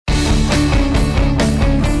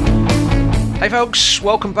Hey folks,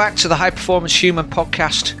 welcome back to the High Performance Human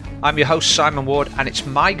Podcast. I'm your host Simon Ward, and it's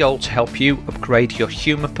my goal to help you upgrade your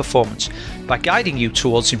human performance by guiding you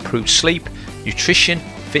towards improved sleep, nutrition,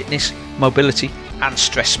 fitness, mobility and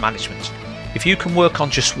stress management. If you can work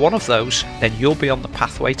on just one of those, then you'll be on the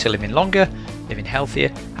pathway to living longer, living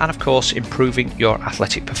healthier and of course improving your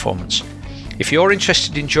athletic performance. If you're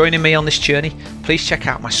interested in joining me on this journey, please check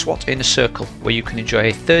out my SWAT Inner Circle, where you can enjoy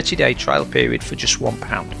a 30-day trial period for just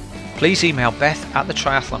 £1. Please email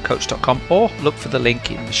beth@thetriathloncoach.com or look for the link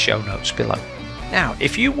in the show notes below. Now,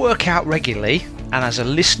 if you work out regularly, and as a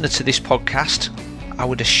listener to this podcast, I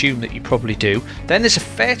would assume that you probably do, then there's a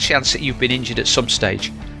fair chance that you've been injured at some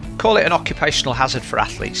stage. Call it an occupational hazard for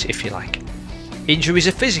athletes, if you like. Injuries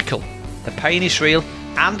are physical, the pain is real,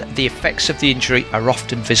 and the effects of the injury are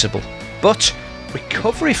often visible. But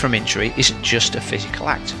recovery from injury isn't just a physical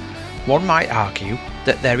act. One might argue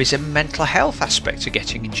that there is a mental health aspect to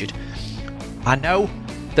getting injured. I know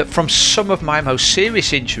that from some of my most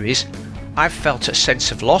serious injuries, I've felt a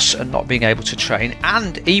sense of loss and not being able to train,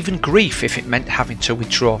 and even grief if it meant having to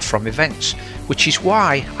withdraw from events, which is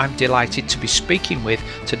why I'm delighted to be speaking with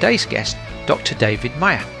today's guest, Dr. David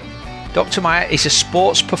Meyer. Dr. Meyer is a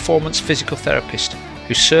sports performance physical therapist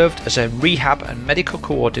who served as a rehab and medical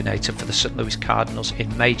coordinator for the St. Louis Cardinals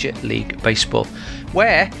in Major League Baseball,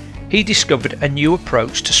 where he discovered a new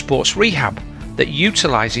approach to sports rehab that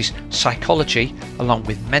utilizes psychology along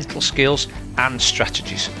with mental skills and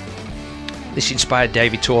strategies. This inspired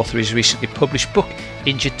David to author his recently published book,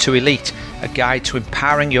 Injured to Elite, a guide to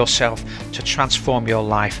empowering yourself to transform your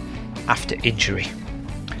life after injury.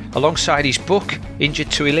 Alongside his book, Injured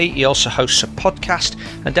to Elite, he also hosts a podcast,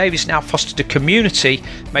 and David's now fostered a community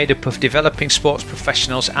made up of developing sports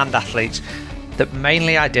professionals and athletes that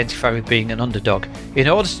mainly identify with being an underdog in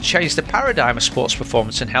order to change the paradigm of sports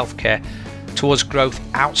performance and healthcare towards growth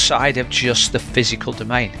outside of just the physical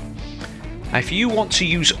domain. Now, if you want to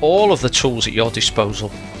use all of the tools at your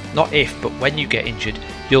disposal, not if, but when you get injured,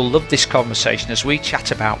 you'll love this conversation as we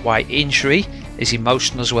chat about why injury is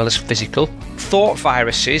emotional as well as physical, thought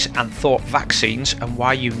viruses and thought vaccines and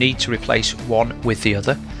why you need to replace one with the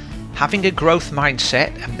other, having a growth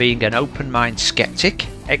mindset and being an open mind skeptic,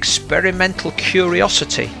 experimental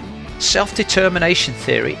curiosity, self-determination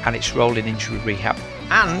theory and its role in injury rehab,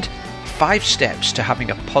 and 5 steps to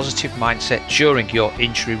having a positive mindset during your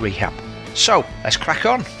injury rehab. So let's crack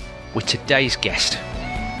on with today's guest.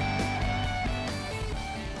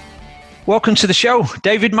 Welcome to the show,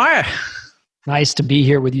 David Meyer. Nice to be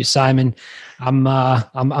here with you, Simon.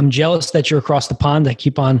 I'm jealous that you're across the pond. I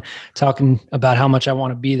keep on talking about how much I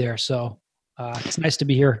want to be there. So it's nice to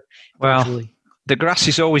be here. Well, virtually. The grass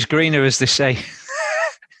is always greener, as they say.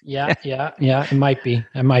 Yeah. It might be.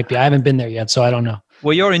 I haven't been there yet, so I don't know.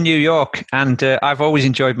 Well, you're in New York, and I've always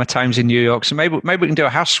enjoyed my times in New York. So maybe we can do a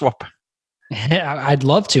house swap. I'd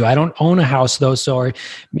love to. I don't own a house though, so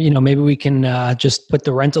maybe we can just put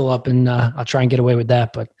the rental up, and I'll try and get away with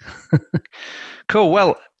that. But cool.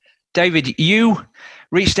 Well, David, you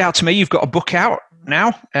reached out to me. You've got a book out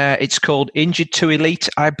now. It's called Injured to Elite,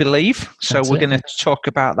 I believe. So we're going to talk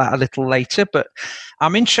about that a little later. But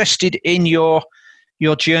I'm interested in your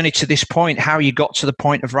journey to this point, how you got to the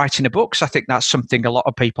point of writing a book. So I think that's something a lot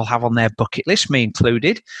of people have on their bucket list, me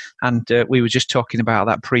included. And we were just talking about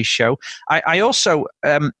that pre-show. I also,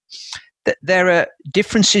 there are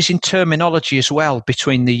differences in terminology as well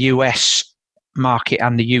between the US market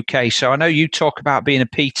and the UK. So I know you talk about being a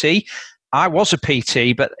PT. I was a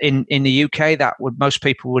PT, but in the UK, most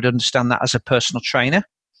people would understand that as a personal trainer.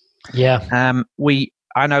 Yeah.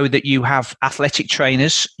 I know that you have athletic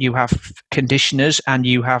trainers, you have conditioners, and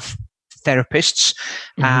you have therapists.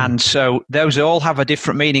 Mm-hmm. And so those all have a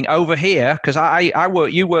different meaning over here. Because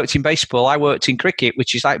you worked in baseball, I worked in cricket,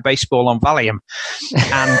 which is like baseball on Valium.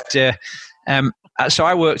 And so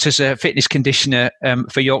I worked as a fitness conditioner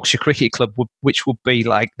for Yorkshire Cricket Club, which would be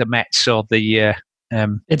like the Mets or the...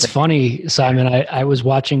 It's funny, Simon. I was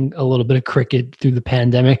watching a little bit of cricket through the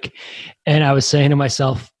pandemic, and I was saying to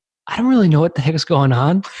myself, I don't really know what the heck is going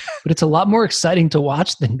on, but it's a lot more exciting to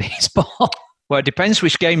watch than baseball. Well, it depends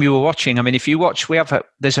which game you were watching. I mean, if you watch,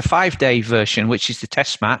 there's a 5-day version, which is the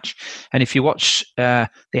test match. And if you watch the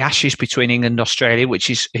Ashes between England and Australia, which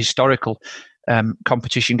is historical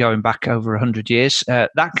competition going back over 100 years, that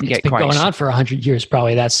can get quite... It's been going on for 100 years,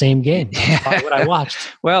 probably, that same game. That's probably what I watched.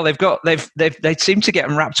 Well, they seem to get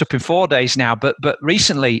them wrapped up in 4 days now, but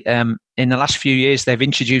recently, in the last few years, they've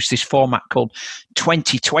introduced this format called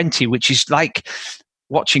 2020, which is like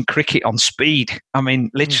watching cricket on speed. I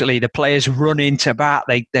mean, literally, the players run into bat.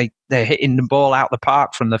 They're hitting the ball out the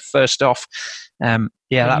park from the first off.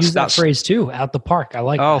 Use that phrase too. Out the park. I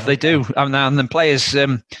like. Oh, that. they do. And the players,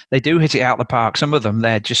 they do hit it out the park. Some of them,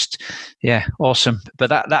 they're just, awesome. But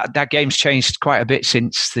that game's changed quite a bit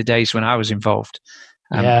since the days when I was involved.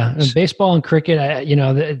 And baseball and cricket,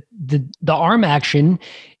 the arm action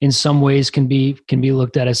in some ways can be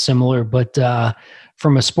looked at as similar, but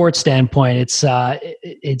from a sports standpoint,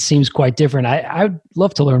 it seems quite different. I'd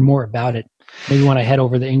love to learn more about it. Maybe when I head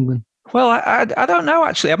over to England. Well, I don't know,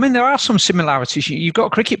 actually. I mean, there are some similarities. You've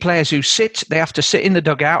got cricket players who they have to sit in the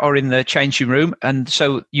dugout or in the changing room. And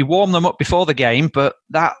so you warm them up before the game. But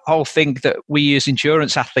that whole thing that we as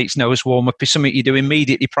endurance athletes know as warm up is something you do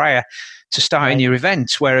immediately prior to starting your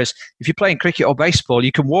event. Whereas if you're playing cricket or baseball,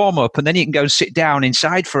 you can warm up and then you can go and sit down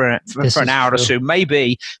inside for an hour or so,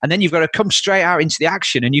 maybe. And then you've got to come straight out into the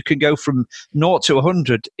action and you can go from 0 to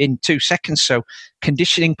 100 in 2 seconds. So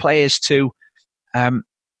conditioning players to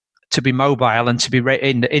be mobile and to be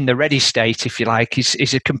in the ready state, if you like,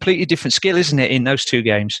 is a completely different skill, isn't it, in those two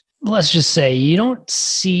games? Let's just say you don't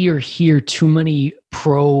see or hear too many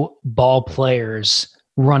pro ball players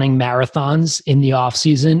running marathons in the off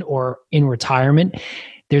season or in retirement.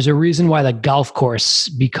 There's a reason why the golf course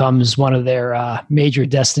becomes one of their major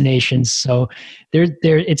destinations. So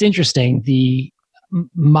it's interesting.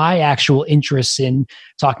 My actual interest in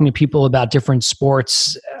talking to people about different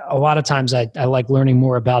sports, a lot of times I like learning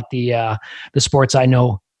more about the sports I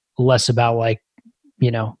know less about, like,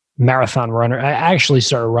 marathon runner. I actually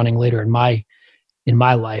started running later in my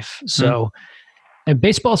life. So and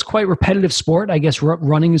baseball is quite repetitive sport. I guess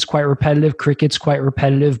running is quite repetitive. Cricket's quite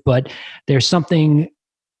repetitive, but there's something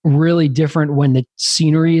really different when the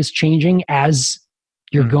scenery is changing as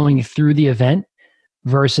you're going through the event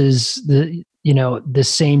versus the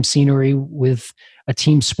same scenery with a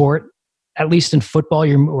team sport. At least in football,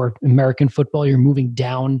 or American football, you're moving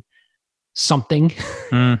down something.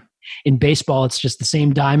 In baseball, it's just the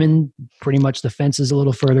same diamond. Pretty much the fence is a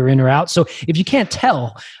little further in or out. So if you can't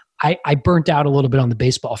tell, I burnt out a little bit on the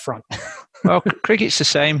baseball front. Well, cricket's the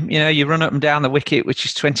same. You run up and down the wicket, which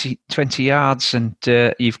is 20 yards, and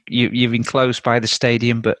you've enclosed by the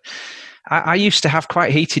stadium. But I used to have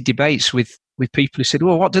quite heated debates with people who said,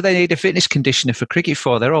 well, what do they need a fitness conditioner for cricket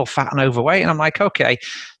for? They're all fat and overweight. And I'm like, okay,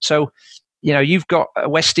 so, you've got a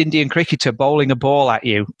West Indian cricketer bowling a ball at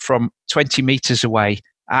you from 20 meters away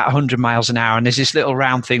at 100 miles an hour. And there's this little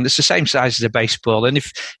round thing that's the same size as a baseball. And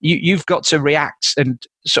if you've got to react and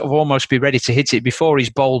sort of almost be ready to hit it before he's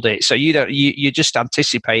bowled it. So you're just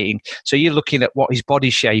anticipating. So you're looking at what his body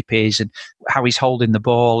shape is and how he's holding the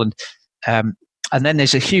ball. And then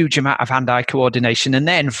there's a huge amount of hand-eye coordination. And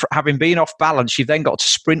then having been off balance, you've then got to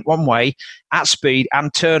sprint one way at speed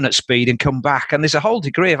and turn at speed and come back. And there's a whole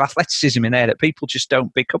degree of athleticism in there that people just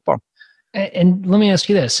don't pick up on. And let me ask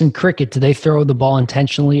you this. In cricket, do they throw the ball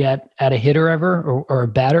intentionally at a hitter ever or a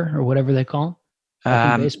batter or whatever they call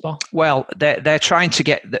them? In baseball? Well, they're trying to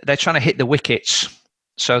hit the wickets.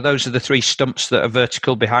 So those are the three stumps that are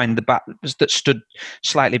vertical behind the bat, that stood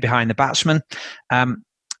slightly behind the batsman.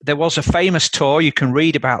 There was a famous tour, you can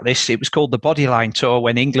read about this. It was called the Bodyline Tour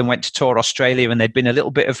when England went to tour Australia, and there'd been a little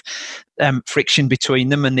bit of friction between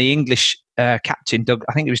them, and the English captain,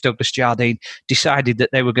 I think it was Douglas Jardine, decided that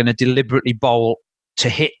they were going to deliberately bowl to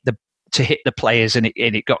hit the players, and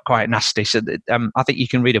it got quite nasty. So I think you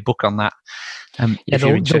can read a book on that.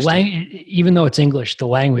 Even though it's English, the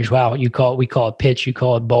language, wow, we call it pitch, you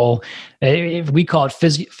call it bowl. If we call it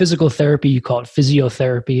physical therapy, you call it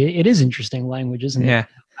physiotherapy. It is interesting language, isn't it? Yeah.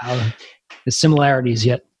 The similarities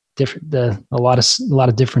yet different. A lot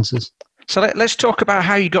of differences. So let's talk about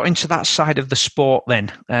how you got into that side of the sport.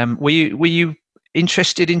 Then, were you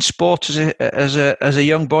interested in sport as a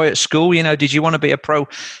young boy at school? Did you want to be a pro?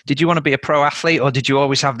 Did you want to be a pro athlete, or did you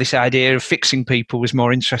always have this idea of fixing people was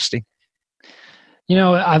more interesting?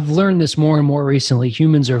 I've learned this more and more recently.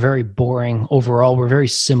 Humans are very boring overall. We're very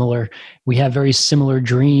similar. We have very similar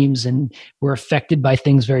dreams, and we're affected by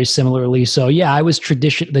things very similarly. So yeah, I was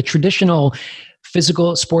the traditional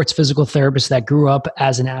sports physical therapist that grew up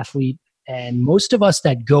as an athlete. And most of us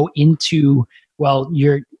that go into,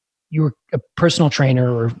 you're a personal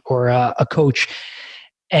trainer or a coach,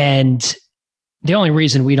 and the only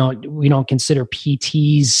reason we don't consider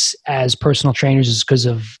PTs as personal trainers is because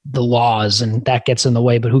of the laws, and that gets in the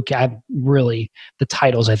way. But really, the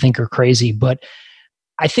titles I think are crazy. But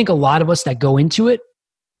I think a lot of us that go into it,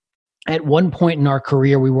 at one point in our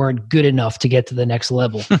career, we weren't good enough to get to the next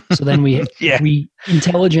level. So then we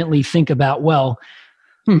intelligently think about,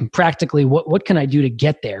 practically what can I do to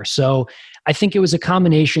get there? So I think it was a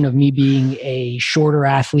combination of me being a shorter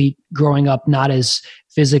athlete, growing up not as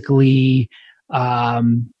physically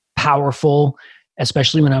powerful,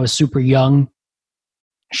 especially when I was super young,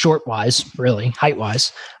 short-wise, really,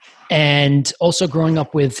 height-wise, and also growing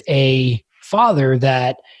up with a father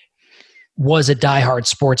that was a diehard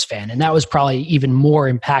sports fan. And that was probably even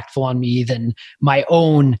more impactful on me than my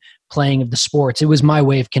own playing of the sports. It was my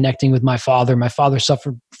way of connecting with my father. My father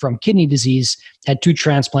suffered from kidney disease, had 2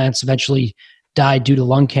 transplants, eventually died due to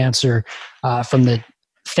lung cancer from the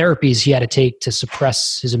therapies he had to take to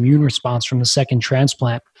suppress his immune response from the second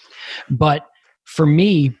transplant. But for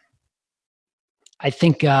me, I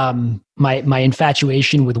think my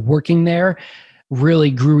infatuation with working there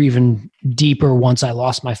really grew even deeper once I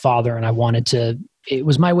lost my father, and I wanted to, it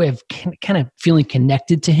was my way of kind of feeling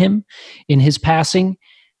connected to him in his passing.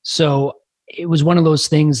 So it was one of those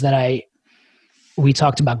things that we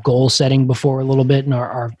talked about goal setting before a little bit, and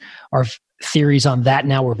our theories on that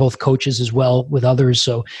now. We're both coaches as well with others.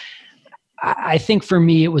 So I think for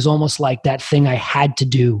me, it was almost like that thing I had to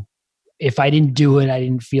do. If I didn't do it, I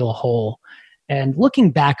didn't feel whole. And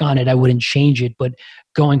looking back on it, I wouldn't change it. But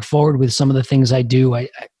going forward with some of the things I do, I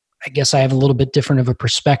guess I have a little bit different of a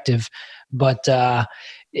perspective. But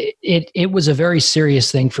it was a very serious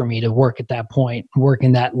thing for me to work at that point, work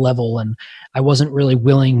in that level. And I wasn't really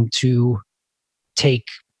willing to take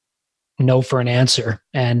no for an answer.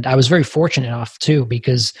 And I was very fortunate enough too,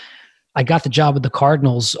 because I got the job with the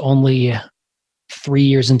Cardinals only 3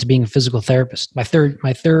 years into being a physical therapist. My third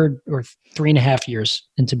or 3.5 years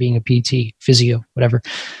into being a PT, physio, whatever.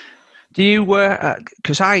 Do you,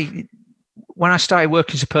 because when I started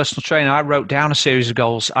working as a personal trainer, I wrote down a series of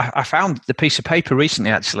goals. I found the piece of paper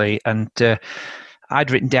recently, actually, and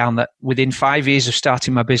I'd written down that within 5 years of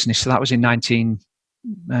starting my business, so that was in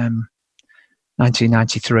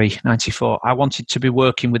 1993, 94, I wanted to be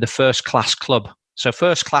working with a first-class club. So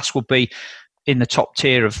first class would be in the top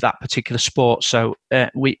tier of that particular sport. So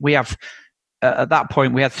we have, at that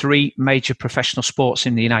point, we had 3 major professional sports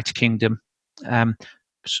in the United Kingdom.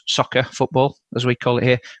 Soccer, football, as we call it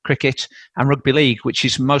here, cricket, and rugby league, which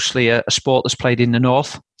is mostly a sport that's played in the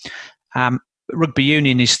north. Rugby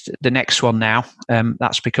union is the next one now.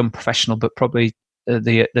 That's become professional, but probably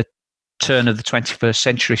the turn of the 21st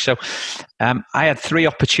century. So I had 3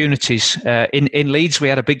 opportunities. In Leeds, we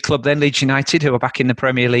had a big club then, Leeds United, who are back in the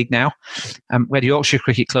Premier League now. We had Yorkshire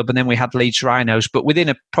Cricket Club, and then we had Leeds Rhinos. But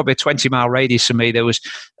within probably a 20-mile radius of me, there was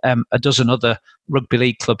a dozen other rugby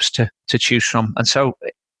league clubs to choose from. And so,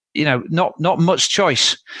 not much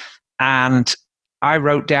choice. And I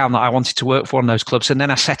wrote down that I wanted to work for one of those clubs, and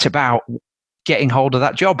then I set about getting hold of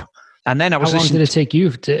that job. And then I was. How long did it take you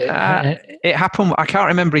to? It happened. I can't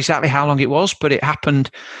remember exactly how long it was, but it happened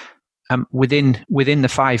within the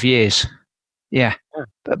 5 years. Yeah,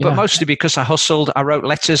 but mostly because I hustled. I wrote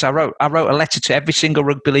letters. I wrote a letter to every single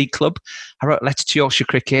rugby league club. I wrote a letter to Yorkshire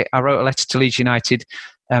Cricket. I wrote a letter to Leeds United.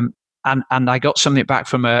 And I got something back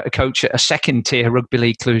from a coach at a second tier rugby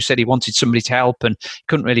league club who said he wanted somebody to help and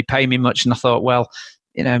couldn't really pay me much. And I thought, well,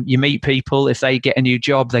 you meet people. If they get a new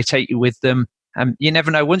job, they take you with them. You never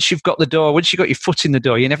know. Once you've got your foot in the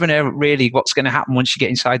door, you never know really what's going to happen once you get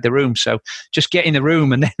inside the room. So just get in the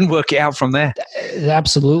room and then work it out from there.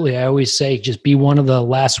 Absolutely. I always say just be one of the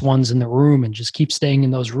last ones in the room and just keep staying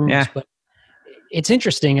in those rooms. Yeah. But it's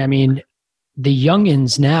interesting. I mean, the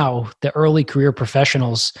youngins now, the early career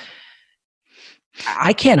professionals,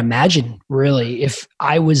 I can't imagine really if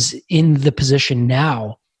I was in the position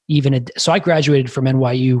now. So I graduated from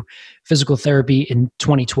NYU physical therapy in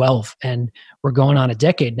 2012, and we're going on a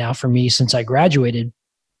decade now for me since I graduated.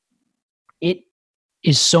 It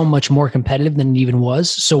is so much more competitive than it even was.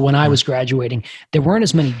 So when I was graduating, there weren't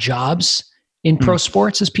as many jobs in pro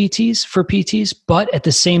sports as PTs, but at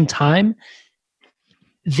the same time,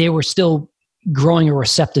 they were still growing a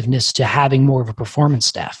receptiveness to having more of a performance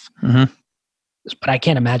staff. Mm-hmm. But I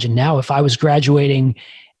can't imagine now if I was graduating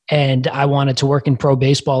and I wanted to work in pro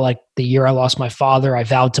baseball. Like the year I lost my father, I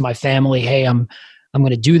vowed to my family, hey, I'm going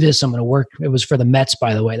to do this. I'm going to work. It was for the Mets,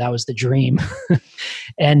 by the way. That was the dream.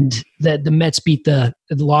 And the Mets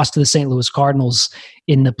lost to the St. Louis Cardinals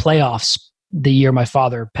in the playoffs the year my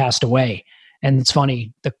father passed away. And it's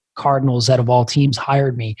funny, the Cardinals, out of all teams,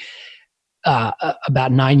 hired me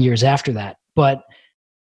about 9 years after that. But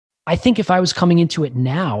I think if I was coming into it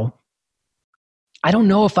now, I don't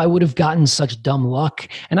know if I would have gotten such dumb luck.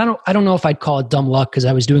 And I don't know if I'd call it dumb luck because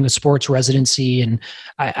I was doing a sports residency and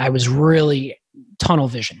I was really tunnel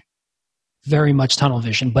vision, very much tunnel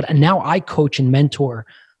vision. But now I coach and mentor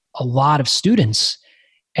a lot of students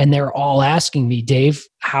and they're all asking me, Dave,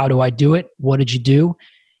 how do I do it? What did you do?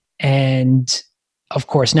 And of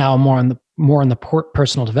course, now I'm more on the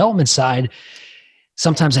personal development side.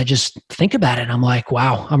 Sometimes I just think about it and I'm like,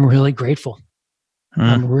 wow, I'm really grateful.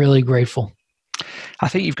 I'm really grateful. I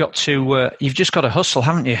think you've just got to hustle,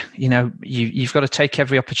 haven't you? You've got to take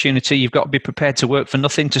every opportunity. You've got to be prepared to work for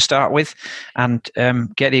nothing to start with and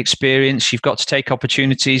get the experience. You've got to take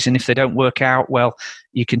opportunities. And if they don't work out, well,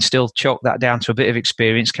 you can still chalk that down to a bit of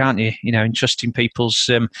experience, can't you? In trusting people's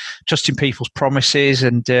promises.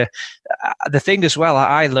 And the thing as well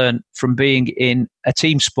I learned from being in a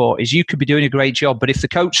team sport is you could be doing a great job, but if the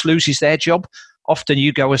coach loses their job, often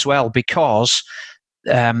you go as well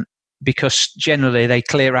because generally they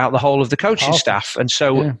clear out the whole of the coaching staff. And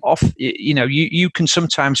so you can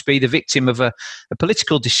sometimes be the victim of a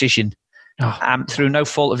political decision through no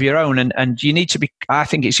fault of your own. And you need to be, I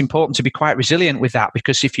think it's important to be quite resilient with that,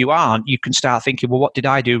 because if you aren't, you can start thinking, well, what did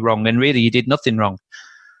I do wrong? And really you did nothing wrong.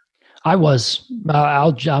 I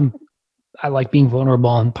like being vulnerable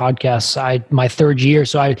on podcasts. My third year,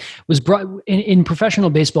 so I was brought in professional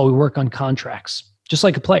baseball. We work on contracts, just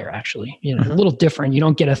like a player, actually. A little different. You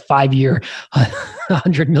don't get a 5-year,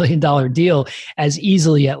 $100 million deal as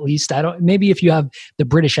easily. At least maybe if you have the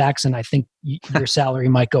British accent, I think your salary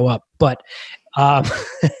might go up. But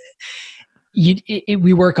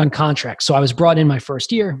we work on contracts. So I was brought in my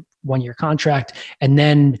first year, 1-year contract, and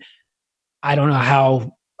then I don't know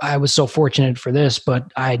how I was so fortunate for this,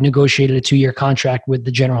 but I negotiated a 2-year contract with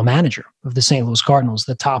the general manager of the St. Louis Cardinals,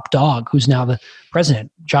 the top dog, who's now the president,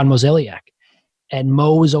 John Mozeliak. And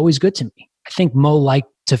Mo was always good to me. I think Mo liked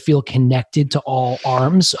to feel connected to all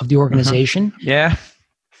arms of the organization. Yeah.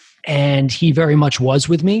 And he very much was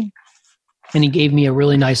with me. And he gave me a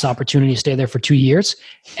really nice opportunity to stay there for 2 years.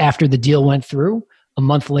 After the deal went through, a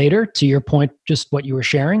month later, to your point, just what you were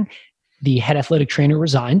sharing, the head athletic trainer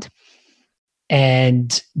resigned.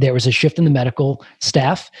 And there was a shift in the medical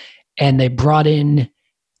staff. And they brought in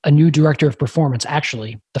a new director of performance,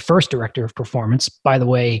 actually, the first director of performance. By the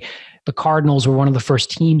way, the Cardinals were one of the first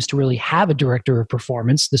teams to really have a director of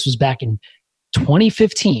performance. This was back in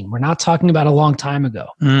 2015. We're not talking about a long time ago.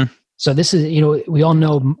 So this is, we all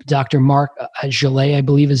know Dr. Marc Gillet, I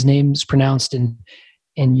believe his name's pronounced in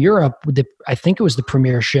Europe. I think it was the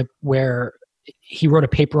premiership where he wrote a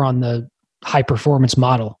paper on the high performance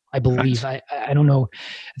model, I believe. Right. I don't know.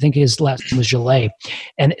 I think his last name was Gillet.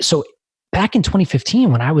 And so back in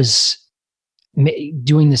 2015, when I was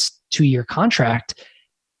doing this 2-year contract,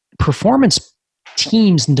 performance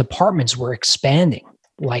teams and departments were expanding.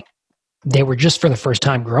 Like they were just for the first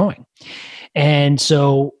time growing. And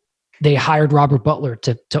so they hired Robert Butler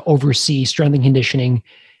to oversee strength and conditioning,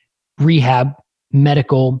 rehab,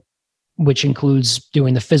 medical, which includes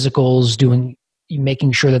doing the physicals,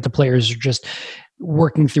 making sure that the players are just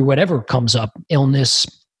working through whatever comes up, illness.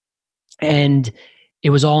 And it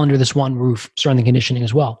was all under this one roof, strength and conditioning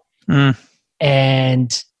as well.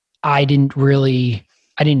 And I didn't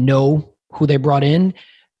know who they brought in.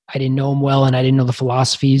 I didn't know him well, and I didn't know the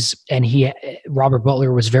philosophies. And Robert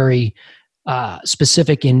Butler was very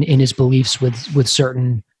specific in his beliefs with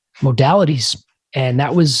certain modalities. And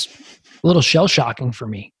that was a little shell shocking for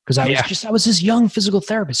me, because I was this young physical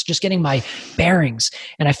therapist, just getting my bearings.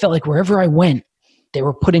 And I felt like wherever I went, they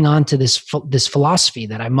were putting onto this philosophy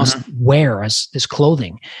that I must wear as this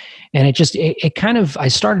clothing. And I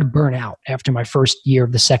started to burn out after my first year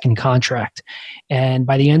of the second contract. And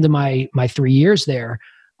by the end of my 3 years there,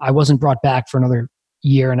 I wasn't brought back for another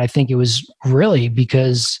year. And I think it was really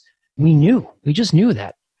because we just knew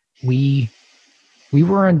that we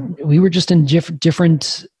were just in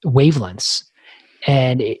different wavelengths.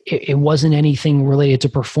 And it wasn't anything related to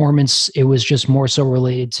performance. It was just more so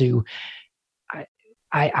related to,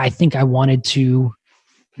 I think I wanted to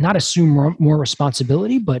not assume more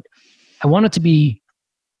responsibility, but I wanted to be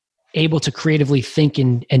able to creatively think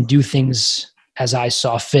and do things as I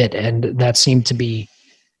saw fit. And that seemed to be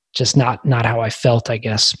just not how I felt, I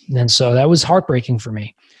guess. And so that was heartbreaking for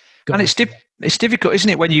me. And it's difficult, isn't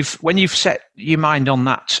it, when you've set your mind on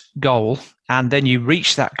that goal and then you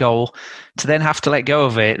reach that goal, to then have to let go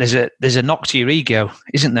of it. There's a knock to your ego,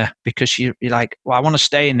 isn't there? Because you're like, well, I want to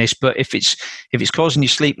stay in this, but if it's causing you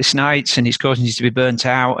sleepless nights and it's causing you to be burnt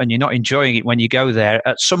out and you're not enjoying it when you go there,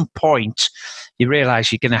 at some point you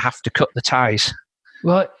realize you're going to have to cut the ties.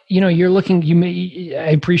 Well, you're looking. I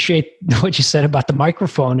appreciate what you said about the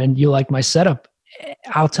microphone, and you like my setup.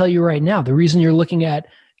 I'll tell you right now, the reason you're looking at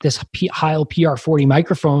this Heil PR40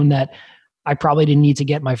 microphone that I probably didn't need to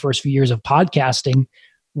get my first few years of podcasting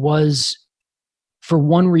was for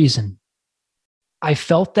one reason. I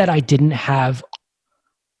felt that I didn't have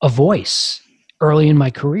a voice early in my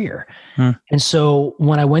career. And so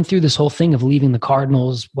when I went through this whole thing of leaving the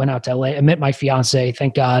Cardinals, went out to LA, I met my fiance,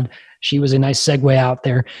 thank God. She was a nice segue out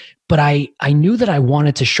there. But I knew that I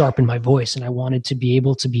wanted to sharpen my voice and I wanted to be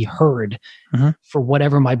able to be heard for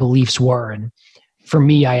whatever my beliefs were. And for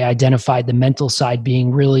me, I identified the mental side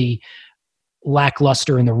being really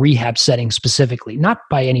lackluster in the rehab setting specifically, not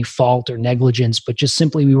by any fault or negligence, but just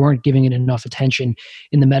simply we weren't giving it enough attention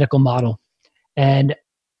in the medical model. And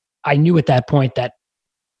I knew at that point that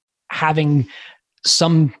having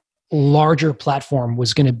some larger platform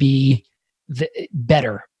was going to be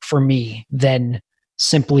better for me than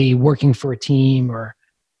simply working for a team or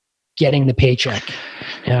getting the paycheck.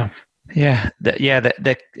 Yeah.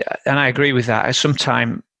 And I agree with that.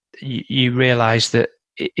 Sometimes you realize that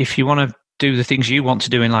if you want to do the things you want to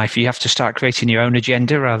do in life, you have to start creating your own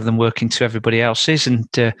agenda rather than working to everybody else's. And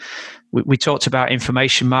we talked about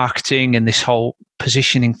information marketing and this whole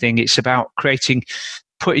positioning thing. It's about putting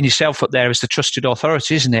yourself up there as the trusted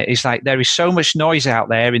authority, isn't it? It's like there is so much noise out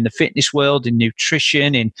there in the fitness world, in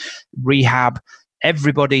nutrition, in rehab.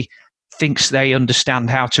 Everybody thinks they understand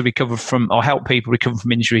how to recover from or help people recover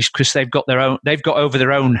from injuries because they've got over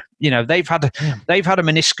their own, they've had a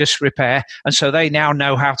meniscus repair, and so they now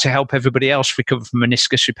know how to help everybody else recover from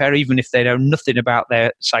meniscus repair, even if they know nothing about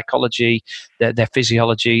their psychology, their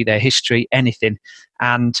physiology, their history, anything.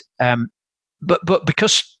 And but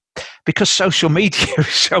because social media is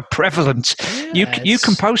so prevalent, you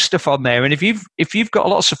can post stuff on there, and if you've got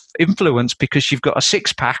lots of influence because you've got a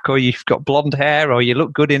six pack or you've got blonde hair or you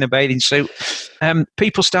look good in a bathing suit,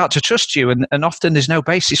 people start to trust you, and often there's no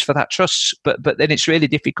basis for that trust. But then it's really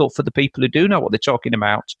difficult for the people who do know what they're talking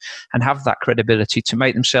about and have that credibility to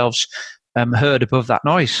make themselves heard above that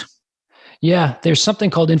noise. Yeah, there's something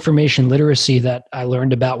called information literacy that I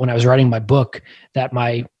learned about when I was writing my book that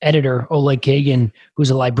my editor, Oleg Kagan, who's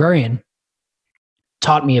a librarian,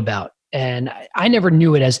 taught me about. And I never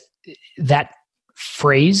knew it as that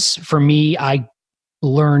phrase. For me, I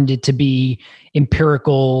learned it to be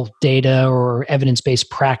empirical data or evidence-based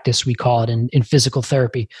practice, we call it in physical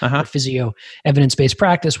therapy, or physio, evidence-based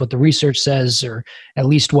practice, what the research says, or at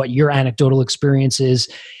least what your anecdotal experience is.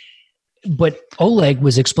 But Oleg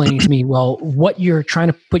was explaining to me, well, what you're trying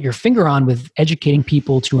to put your finger on with educating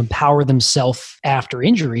people to empower themselves after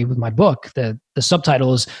injury with my book, the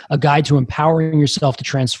subtitle is A Guide to Empowering Yourself to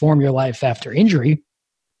Transform Your Life After Injury,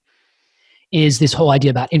 is this whole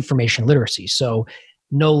idea about information literacy. So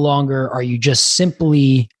no longer are you just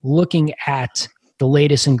simply looking at the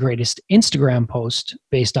latest and greatest Instagram post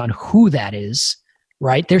based on who that is,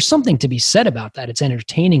 right? There's something to be said about that. It's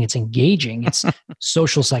entertaining, it's engaging, it's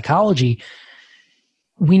social psychology.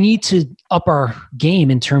 We need to up our game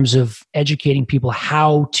in terms of educating people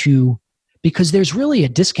how to, because there's really a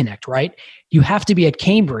disconnect, right? You have to be at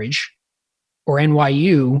Cambridge or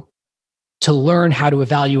NYU to learn how to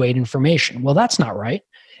evaluate information. Well, that's not right,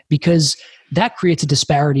 because that creates a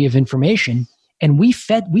disparity of information, and we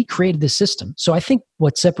created the system. So I think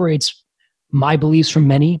what separates my beliefs from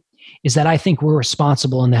many is that I think we're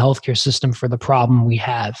responsible in the healthcare system for the problem we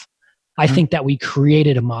have. I think that we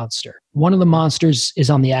created a monster. One of the monsters is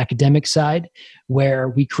on the academic side, where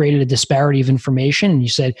we created a disparity of information. And you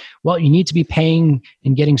said, well, you need to be paying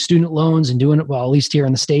and getting student loans and doing it, well, at least here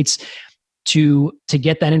in the States, to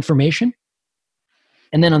get that information.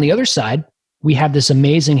 And then on the other side, we have this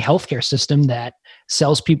amazing healthcare system that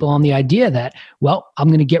sells people on the idea that, well, I'm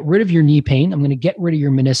going to get rid of your knee pain. I'm going to get rid of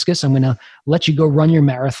your meniscus. I'm going to let you go run your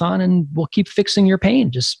marathon and we'll keep fixing your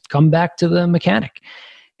pain. Just come back to the mechanic.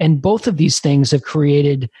 And both of these things have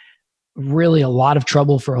created really a lot of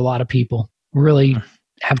trouble for a lot of people, really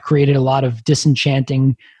have created a lot of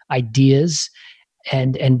disenchanting ideas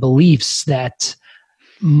and beliefs that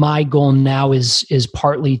my goal now is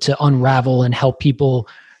partly to unravel and help people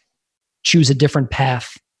choose a different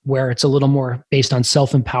path where it's a little more based on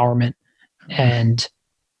self-empowerment and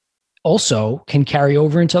also can carry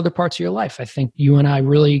over into other parts of your life. I think you and I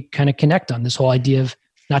really kind of connect on this whole idea of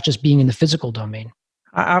not just being in the physical domain.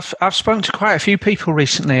 I've spoken to quite a few people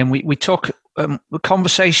recently, and we talk,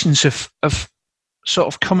 conversations have sort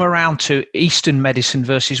of come around to Eastern medicine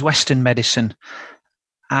versus Western medicine.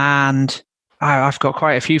 And I've got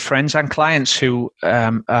quite a few friends and clients who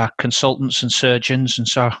are consultants and surgeons, and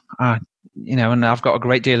so and I've got a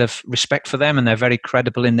great deal of respect for them, and they're very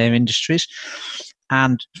credible in their industries.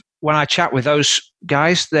 And when I chat with those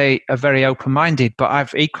guys, they are very open-minded. But I've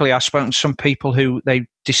spoken to some people who they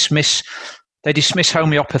dismiss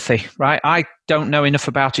homeopathy. Right? I don't know enough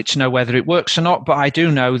about it to know whether it works or not, but I do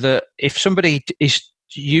know that if somebody is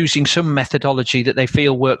using some methodology that they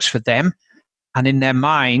feel works for them, and in their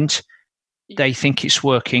mind they think it's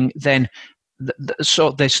working, then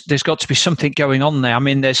so there's got to be something going on there. I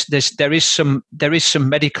mean, there is some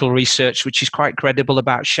medical research which is quite credible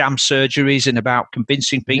about sham surgeries and about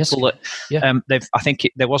convincing people that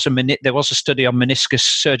there was a study on meniscus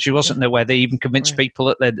surgery, wasn't there, where they even convinced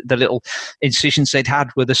people that the little incisions they'd had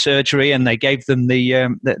were the surgery, and they gave them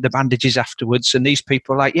the bandages afterwards. And these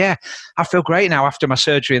people are like, yeah, I feel great now after my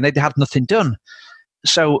surgery, and they'd had nothing done.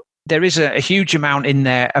 So there is a huge amount in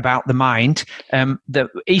there about the mind. The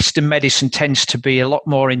Eastern medicine tends to be a lot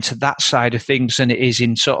more into that side of things than it is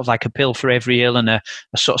in sort of like a pill for every ill and a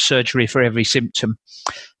sort of surgery for every symptom.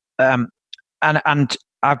 And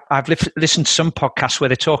I've listened to some podcasts where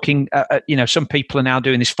they're talking, some people are now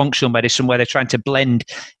doing this functional medicine where they're trying to blend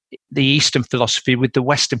the Eastern philosophy with the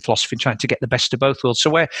Western philosophy, trying to get the best of both worlds.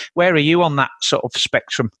 So where are you on that sort of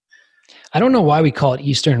spectrum? I don't know why we call it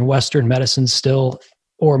Eastern and Western medicine still,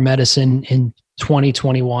 or medicine in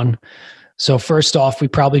 2021. So first off, we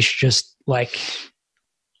probably should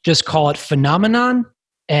just call it phenomenon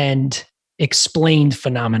and explained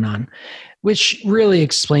phenomenon, which really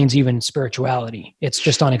explains even spirituality. It's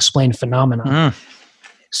just unexplained phenomenon.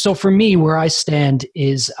 So for me, where I stand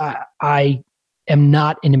is I am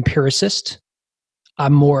not an empiricist.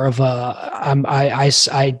 I'm more of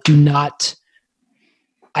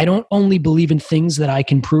I don't only believe in things that I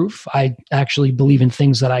can prove. I actually believe in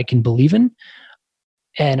things that I can believe in.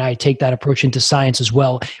 And I take that approach into science as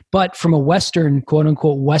well. But from a Western, quote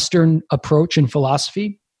unquote, Western approach in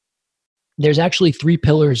philosophy, there's actually 3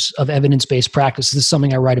 pillars of evidence-based practice. This is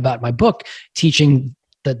something I write about in my book, teaching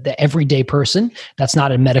the everyday person that's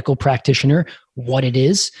not a medical practitioner what it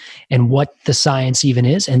is and what the science even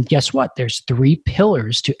is. And guess what? There's 3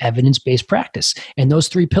 pillars to evidence-based practice. And those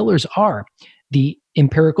 3 pillars are the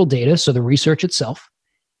empirical data, so the research itself,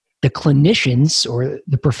 the clinicians or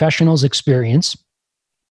the professional's experience.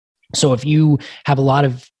 So if you have a lot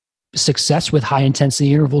of success with high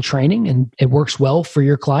intensity interval training and it works well for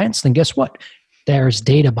your clients, then guess what? There's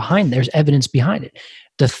data behind, there's evidence behind it.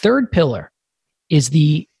 The third pillar is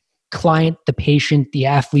the client, the patient, the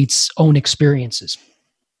athlete's own experiences.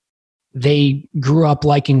 They grew up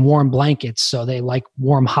liking warm blankets, so they like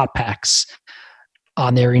warm hot packs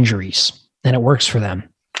on their injuries. And it works for them,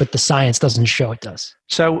 but the science doesn't show it does.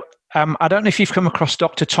 So I don't know if you've come across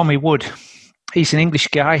Dr. Tommy Wood. He's an English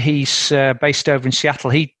guy. He's based over in Seattle.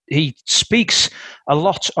 He speaks a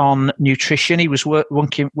lot on nutrition. He was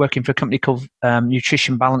working for a company called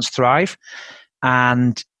Nutrition Balance Thrive,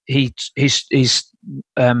 and his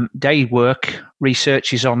day work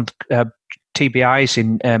research is on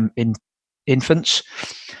TBIs in infants.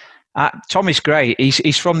 Tommy's great.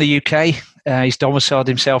 He's from the UK. He's domiciled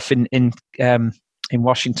himself in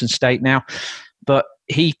Washington State now, but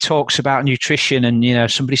he talks about nutrition.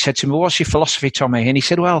 And somebody said to me, "What's your philosophy, Tommy?" And he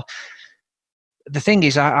said, "Well, the thing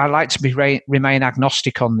is, I like to remain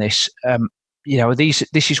agnostic on this.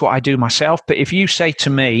 This is what I do myself. But if you say to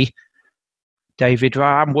me, David,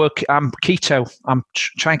 I'm keto. I'm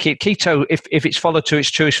trying to keep keto. If it's followed to its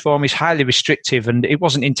truest form, is highly restrictive, and it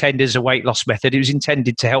wasn't intended as a weight loss method. It was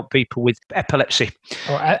intended to help people with epilepsy.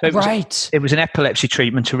 Right. It was an epilepsy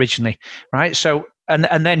treatment originally, right? So,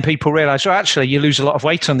 and then people realize, actually, you lose a lot of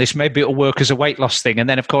weight on this. Maybe it'll work as a weight loss thing. And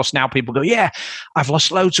then, of course, now people go, yeah, I've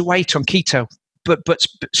lost loads of weight on keto, but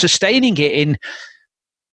sustaining it in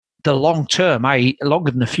the long term, i.e.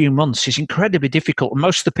 longer than a few months, is incredibly difficult. And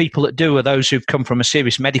most of the people that do are those who've come from a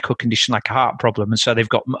serious medical condition like a heart problem, and so they've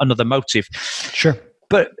got another motive. Sure.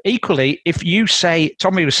 But equally, if you say,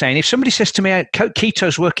 Tommy was saying, if somebody says to me,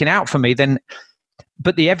 keto's working out for me,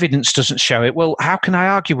 but the evidence doesn't show it, well, how can I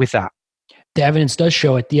argue with that? The evidence does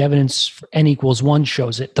show it. The evidence for N=1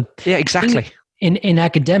 shows it. Yeah, exactly. In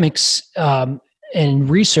academics and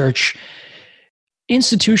research,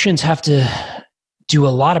 institutions have to do a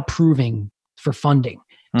lot of proving for funding.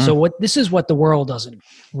 So this is what the world doesn't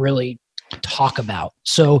really talk about.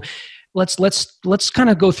 So let's kind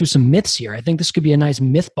of go through some myths here. I think this could be a nice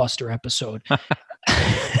Mythbuster episode.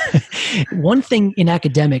 One thing in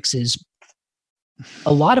academics is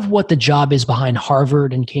a lot of what the job is behind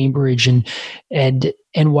Harvard and Cambridge and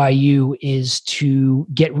NYU is to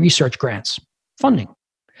get research grants, funding.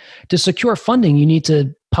 To secure funding, you need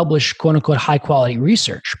to publish quote unquote high quality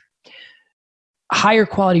research. Higher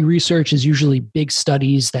quality research is usually big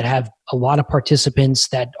studies that have a lot of participants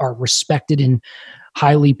that are respected in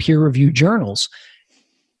highly peer-reviewed journals.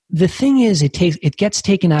 The thing is, it gets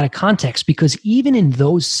taken out of context because even in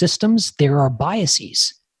those systems, there are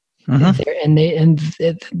biases. And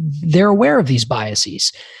they're aware of these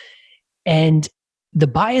biases. And the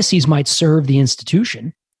biases might serve the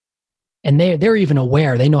institution, and they're even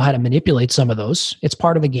aware. They know how to manipulate some of those. It's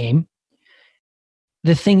part of the game.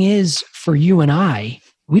 the thing is, for you and I,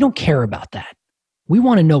 we don't care about that. We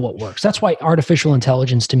want to know what works. That's why artificial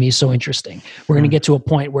intelligence to me is so interesting. We're going to get to a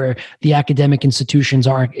point where the academic institutions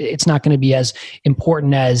it's not going to be as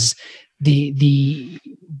important as the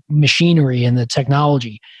machinery and the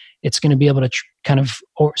technology. It's going to be able to kind of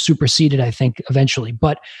supersede it, I think, eventually.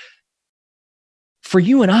 But for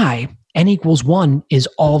you and I, N equals 1 is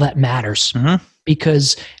all that matters,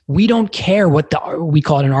 because we don't care what we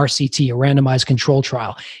call it an RCT, a randomized control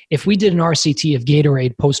trial. If we did an RCT of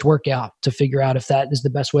Gatorade post-workout to figure out if that is the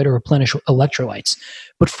best way to replenish electrolytes.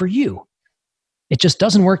 But for you, it just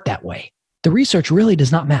doesn't work that way. The research really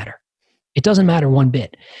does not matter. It doesn't matter one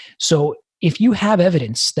bit. So if you have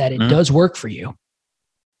evidence that it does work for you,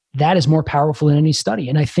 that is more powerful than any study.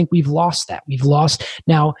 And I think we've lost that.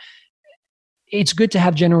 Now, it's good to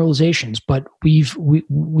have generalizations, but we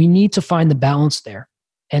need to find the balance there.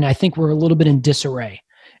 And I think we're a little bit in disarray,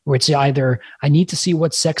 where it's either I need to see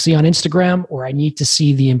what's sexy on Instagram or I need to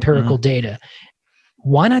see the empirical data.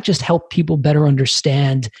 Why not just help people better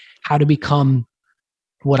understand how to become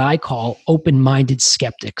what I call open-minded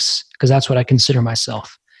skeptics? Because that's what I consider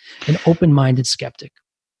myself, an open-minded skeptic.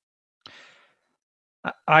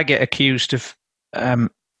 I get accused of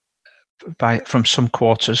from some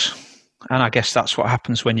quarters. And I guess that's what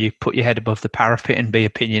happens when you put your head above the parapet and be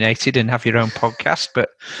opinionated and have your own podcast. But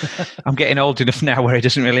I'm getting old enough now where it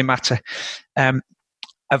doesn't really matter.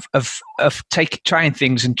 Of trying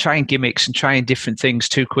things and trying gimmicks and trying different things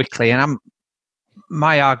too quickly. And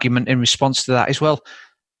my argument in response to that is, well,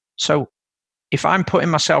 so if I'm putting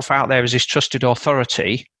myself out there as this trusted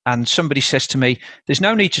authority and somebody says to me, there's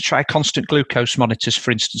no need to try constant glucose monitors,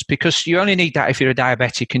 for instance, because you only need that if you're a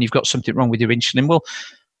diabetic and you've got something wrong with your insulin. Well,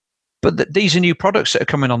 but these are new products that are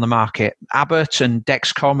coming on the market. Abbott and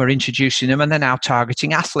Dexcom are introducing them, and they're now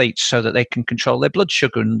targeting athletes so that they can control their blood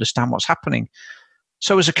sugar and understand what's happening.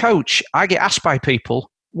 So as a coach, I get asked by people,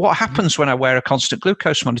 what happens when I wear a constant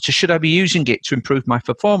glucose monitor? Should I be using it to improve my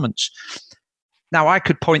performance? Now, I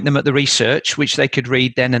could point them at the research, which they could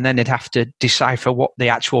read then, and then they'd have to decipher what the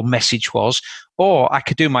actual message was. Or I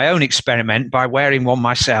could do my own experiment by wearing one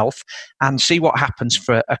myself and see what happens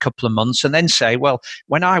for a couple of months and then say, well,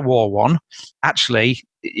 when I wore one, actually,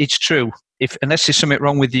 it's true. Unless there's something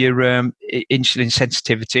wrong with your insulin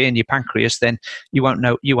sensitivity and your pancreas, then you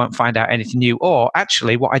won't find out anything new. Or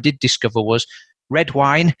actually, what I did discover was red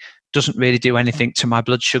wine doesn't really do anything to my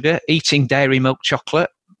blood sugar. Eating dairy milk chocolate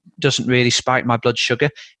doesn't really spike my blood sugar.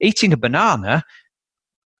 Eating a banana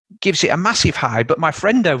gives it a massive high, but my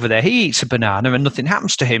friend over there, he eats a banana and nothing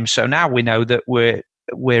happens to him. So now we know that we're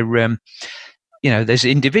there's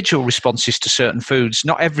individual responses to certain foods.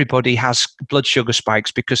 Not everybody has blood sugar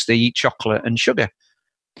spikes because they eat chocolate and sugar.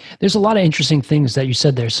 There's a lot of interesting things that you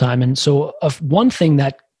said there, Simon. So one thing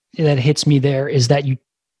that hits me there is that you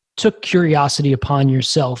took curiosity upon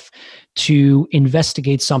yourself to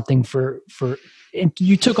investigate something and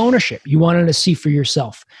you took ownership. You wanted to see for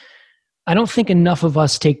yourself. I don't think enough of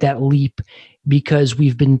us take that leap because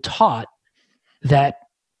we've been taught that,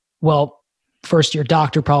 well, first your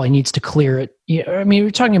doctor probably needs to clear it. I mean,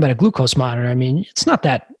 we're talking about a glucose monitor. I mean, it's not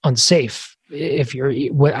that unsafe if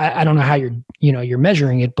I don't know how you're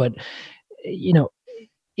measuring it, but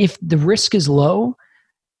if the risk is low,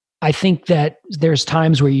 I think that there's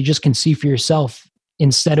times where you just can see for yourself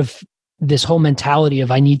instead of this whole mentality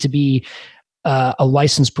of I need to be a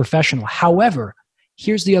licensed professional. However,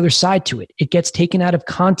 here's the other side to it. It gets taken out of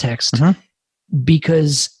context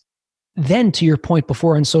because then, to your point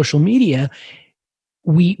before on social media,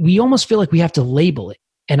 we almost feel like we have to label it.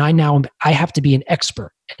 And I have to be an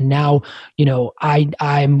expert. And now,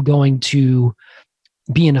 I'm going to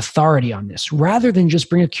be an authority on this rather than just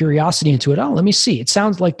bring a curiosity into it. Oh, let me see. It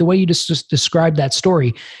sounds like the way you just described that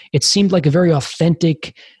story, it seemed like a very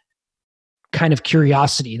authentic kind of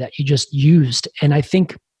curiosity that you just used. And I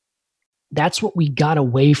think that's what we got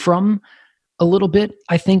away from a little bit.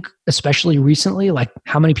 I think, especially recently, like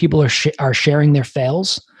how many people are sharing their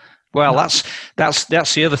fails. Well, that's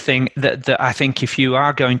the other thing that I think if you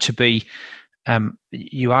are going to be,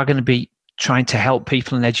 trying to help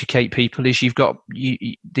people and educate people, is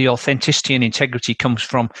the authenticity and integrity comes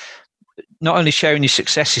from not only sharing your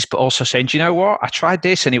successes, but also saying, do you know what? I tried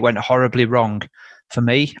this and it went horribly wrong for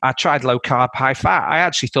me. I tried low carb, high fat. I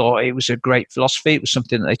actually thought it was a great philosophy. It was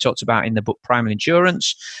something that they talked about in the book Primal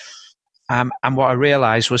Endurance. And what I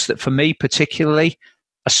realized was that for me particularly,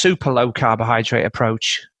 a super low carbohydrate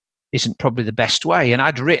approach isn't probably the best way. And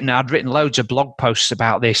I'd written loads of blog posts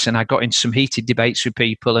about this, and I got into some heated debates with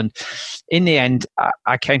people. And in the end,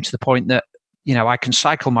 I came to the point that, I can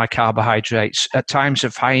cycle my carbohydrates at times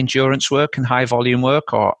of high endurance work and high volume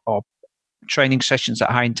work or training sessions at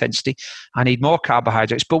high intensity. I need more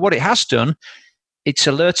carbohydrates. But what it has done, it's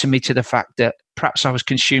alerted me to the fact that perhaps I was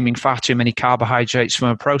consuming far too many carbohydrates from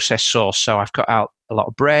a processed source. So I've cut out a lot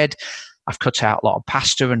of bread. I've cut out a lot of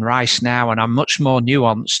pasta and rice now, and I'm much more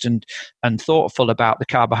nuanced and thoughtful about the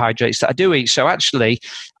carbohydrates that I do eat. So actually,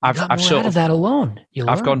 I've sort out of that alone.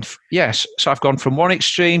 I've gone, yes. So I've gone from one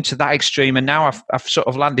extreme to that extreme, and now I've sort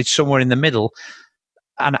of landed somewhere in the middle.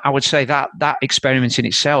 And I would say that experiment in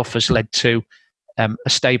itself has led to a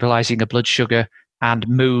stabilizing of blood sugar and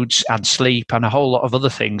moods and sleep and a whole lot of other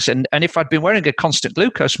things. And if I'd been wearing a constant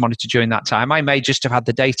glucose monitor during that time, I may just have had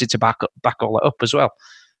the data to back all that up as well.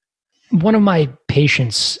 One of my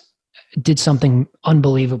patients did something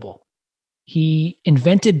unbelievable. He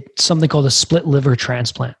invented something called a split liver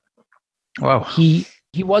transplant. Wow. He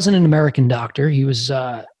wasn't an American doctor. He was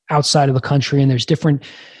outside of the country, and there's different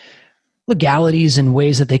legalities and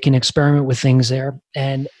ways that they can experiment with things there.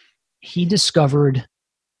 And he discovered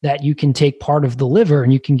that you can take part of the liver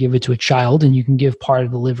and you can give it to a child, and you can give part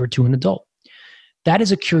of the liver to an adult. That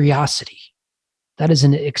is a curiosity. That is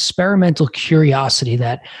an experimental curiosity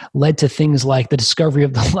that led to things like the discovery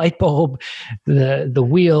of the light bulb, the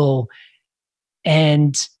wheel.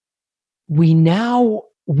 And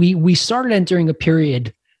we started entering a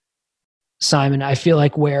period, Simon, I feel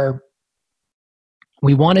like, where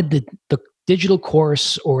we wanted the digital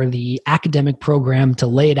course or the academic program to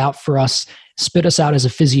lay it out for us, spit us out as a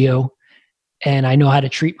physio, and I know how to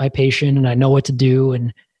treat my patient and I know what to do.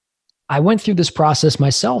 And I went through this process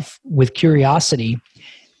myself with curiosity,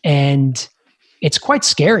 and it's quite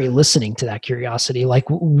scary listening to that curiosity. Like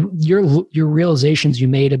your realizations you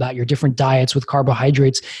made about your different diets with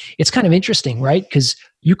carbohydrates, it's kind of interesting, right? Because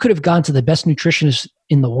you could have gone to the best nutritionist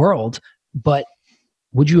in the world, but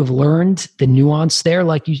would you have learned the nuance there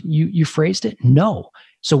like you phrased it? No.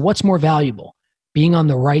 So what's more valuable? Being on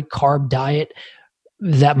the right carb diet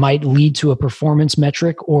that might lead to a performance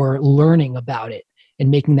metric, or learning about it and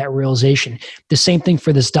making that realization? The same thing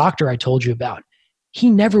for this doctor I told you about. He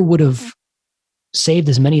never would have saved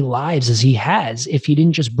as many lives as he has if he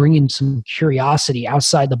didn't just bring in some curiosity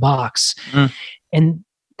outside the box. And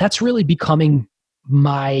that's really becoming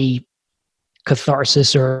my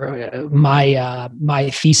catharsis, or my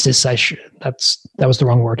thesis. That was the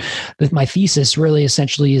wrong word. But my thesis really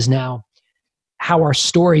essentially is now how our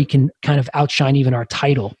story can kind of outshine even our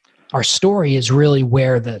title. Our story is really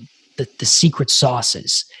where the secret sauce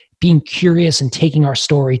is. Being curious and taking our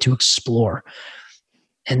story to explore.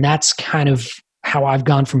 And that's kind of how I've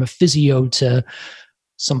gone from a physio to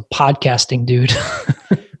some podcasting dude.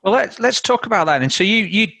 Well, let's talk about that. And so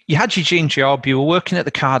you had your dream job. You were working at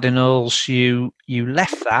the Cardinals. You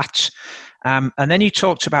left that, and then you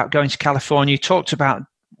talked about going to California. You talked about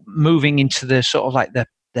moving into the sort of like the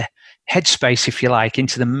headspace, if you like,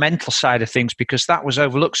 into the mental side of things, because that was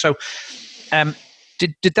overlooked. So,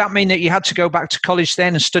 did that mean that you had to go back to college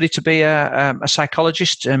then and study to be a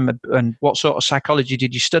psychologist? And what sort of psychology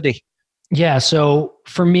did you study? Yeah. So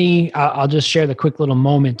for me, I'll just share the quick little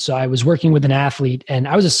moment. So I was working with an athlete, and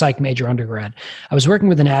I was a psych major undergrad. I was working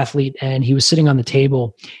with an athlete, and he was sitting on the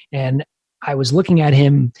table, and I was looking at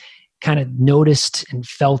him, kind of noticed and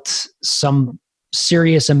felt some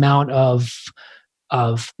serious amount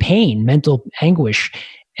of pain, mental anguish.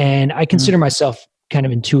 And I consider myself kind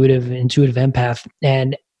of intuitive empath.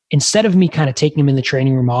 And instead of me kind of taking him in the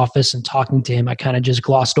training room office and talking to him, I kind of just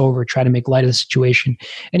glossed over, try to make light of the situation.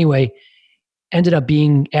 Anyway, ended up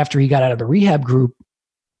being, after he got out of the rehab group,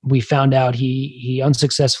 we found out he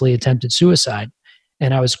unsuccessfully attempted suicide.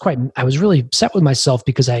 And I was really upset with myself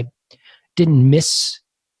because I didn't miss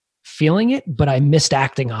feeling it, but I missed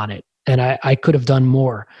acting on it. And I could have done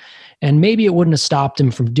more. And maybe it wouldn't have stopped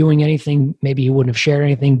him from doing anything. Maybe he wouldn't have shared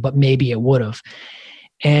anything, but maybe it would have.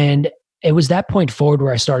 And it was that point forward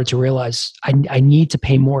where I started to realize I need to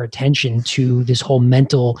pay more attention to this whole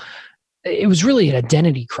mental. It was really an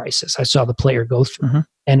identity crisis I saw the player go through. Mm-hmm.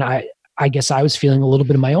 And I guess I was feeling a little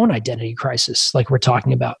bit of my own identity crisis, like we're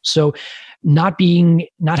talking about. So not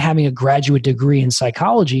having a graduate degree in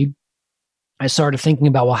psychology, I started thinking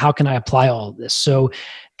about, well, how can I apply all of this? So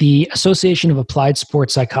the Association of Applied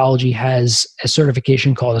Sports Psychology has a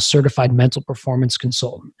certification called a Certified Mental Performance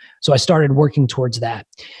Consultant. So I started working towards that.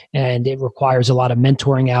 And it requires a lot of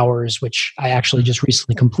mentoring hours, which I actually just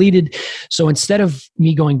recently completed. So instead of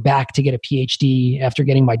me going back to get a PhD after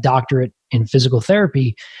getting my doctorate in physical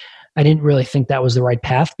therapy, I didn't really think that was the right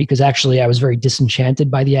path, because actually I was very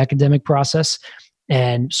disenchanted by the academic process.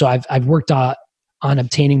 And so I've worked on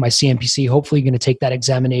obtaining my CMPC, hopefully going to take that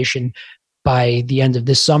examination by the end of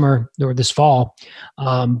this summer or this fall.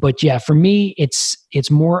 But yeah, for me, it's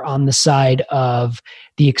more on the side of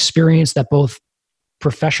the experience that both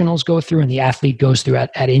professionals go through and the athlete goes through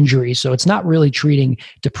at injury. So it's not really treating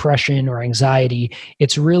depression or anxiety.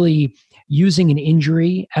 It's really using an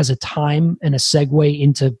injury as a time and a segue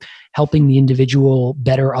into helping the individual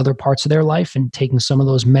better other parts of their life, and taking some of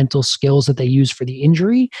those mental skills that they use for the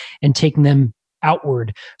injury and taking them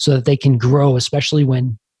outward so that they can grow, especially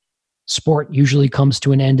when sport usually comes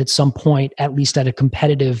to an end at some point, at least at a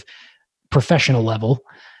competitive professional level,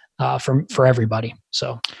 for everybody.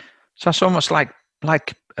 So it's almost like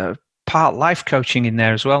part life coaching in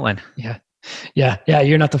there as well then. Yeah.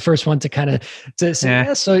 You're not the first one to kind of say,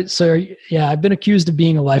 yeah. So yeah, I've been accused of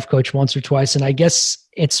being a life coach once or twice. And I guess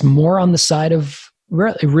it's more on the side of,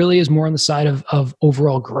 it really is more on the side of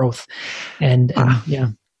overall growth. And yeah.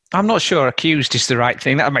 I'm not sure accused is the right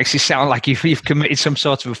thing. That makes it sound like you've committed some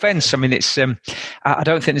sort of offence. I mean, it's I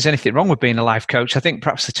don't think there's anything wrong with being a life coach. I think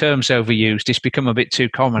perhaps the term's overused. It's become a bit too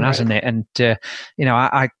common, hasn't it? And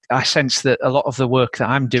I sense that a lot of the work that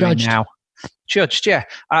I'm doing now, judged, yeah,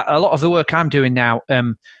 a lot of the work I'm doing now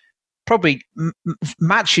probably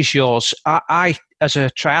matches yours. I, as a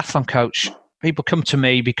triathlon coach, people come to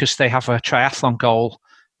me because they have a triathlon goal.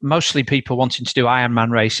 Mostly people wanting to do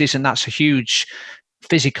Ironman races, and that's a huge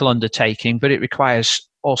physical undertaking, but it requires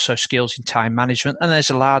also skills in time management, and there's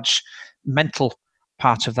a large mental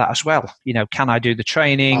part of that as well. Can I do the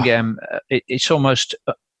training? It's almost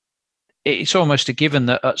a given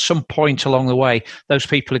that at some point along the way, those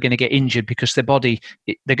people are going to get injured because their body,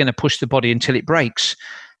 they're going to push the body until it breaks,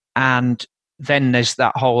 and then there's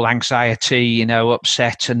that whole anxiety,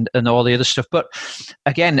 upset, and all the other stuff. But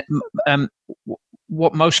again,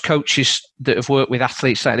 what most coaches that have worked with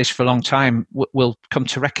athletes like this for a long time will come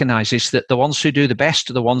to recognize is that the ones who do the best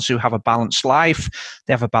are the ones who have a balanced life.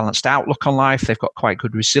 They have a balanced outlook on life. They've got quite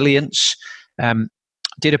good resilience.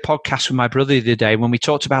 Did a podcast with my brother the other day when we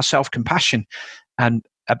talked about self-compassion and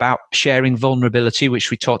about sharing vulnerability,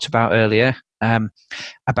 which we talked about earlier,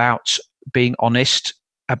 about being honest,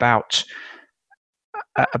 about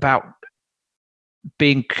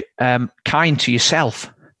being kind to yourself.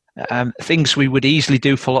 Things we would easily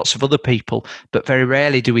do for lots of other people, but very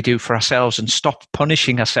rarely do we do for ourselves, and stop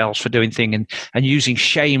punishing ourselves for doing things and using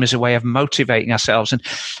shame as a way of motivating ourselves. And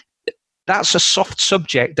that's a soft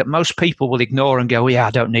subject that most people will ignore and go, yeah,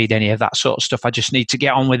 I don't need any of that sort of stuff. I just need to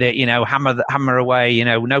get on with it, hammer away,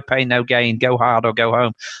 no pain, no gain, go hard or go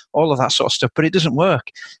home, all of that sort of stuff. But it doesn't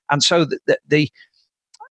work. And so and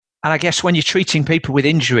I guess when you're treating people with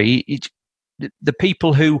injury, the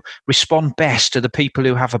people who respond best are the people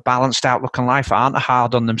who have a balanced outlook on life, aren't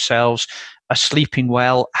hard on themselves, are sleeping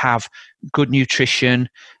well, have good nutrition,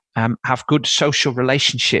 have good social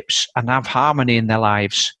relationships, and have harmony in their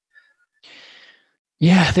lives.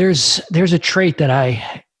 Yeah, there's a trait that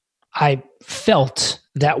I felt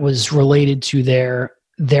that was related to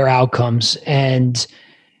their outcomes, and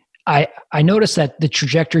I noticed that the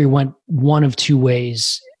trajectory went one of two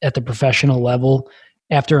ways at the professional level.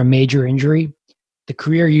 After a major injury, the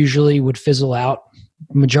career usually would fizzle out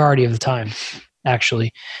majority of the time,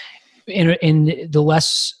 actually. In the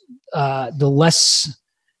less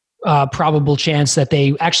probable chance that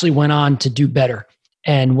they actually went on to do better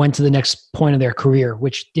and went to the next point of their career,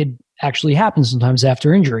 which did actually happen sometimes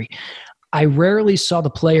after injury. I rarely saw the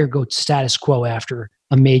player go status quo after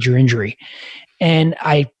a major injury. And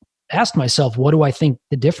I asked myself, what do I think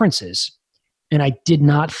the difference is? And I did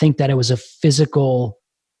not think that it was a physical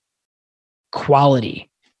quality.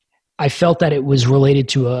 I felt that it was related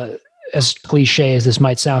to as cliche as this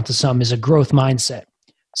might sound to some, is a growth mindset,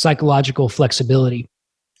 psychological flexibility.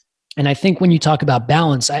 And I think when you talk about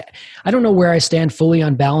balance, I don't know where I stand fully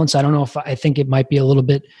on balance. I don't know if I think it might be a little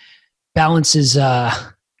bit, balance is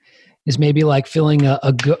maybe like filling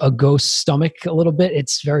a ghost stomach a little bit.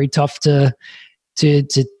 It's very tough to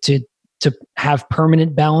have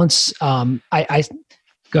permanent balance. I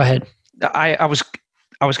go ahead.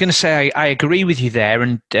 I was going to say I agree with you there,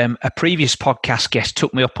 and a previous podcast guest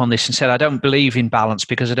took me up on this and said I don't believe in balance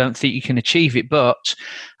because I don't think you can achieve it. But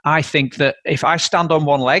I think that if I stand on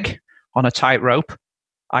one leg on a tightrope,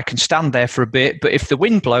 I can stand there for a bit, but if the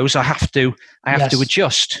wind blows, I have to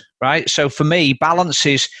adjust, right? So for me, balance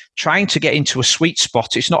is trying to get into a sweet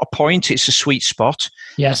spot. It's not a point, it's a sweet spot.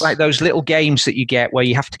 Yes. It's like those little games that you get where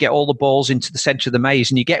you have to get all the balls into the center of the maze,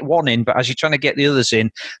 and you get one in, but as you're trying to get the others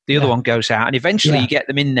in, the other one goes out, and eventually you get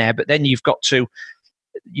them in there, but then you've got to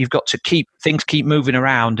keep moving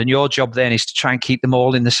around, and your job then is to try and keep them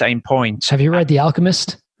all in the same point. Have you read The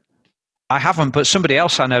Alchemist? I haven't, but somebody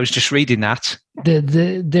else I know is just reading that.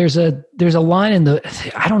 There's a line in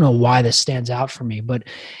I don't know why this stands out for me, but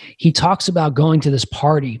he talks about going to this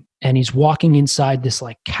party and he's walking inside this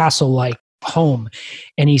like castle-like home,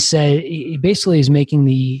 and he basically is making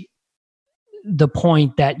the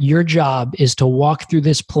point that your job is to walk through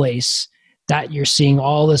this place that you're seeing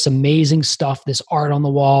all this amazing stuff, this art on the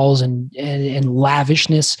walls and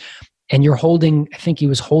lavishness, and you're holding, I think he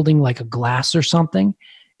was holding like a glass or something.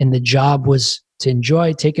 And the job was to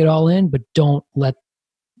enjoy, take it all in, but don't let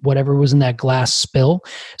whatever was in that glass spill.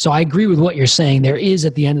 So I agree with what you're saying. There is,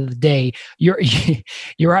 at the end of the day, you're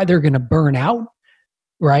either going to burn out,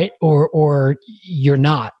 right, or you're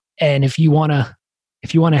not. And if you want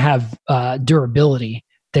to have durability,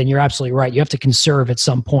 then you're absolutely right. You have to conserve at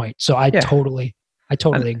some point. So I totally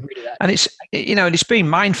agree to that. And it's, it's being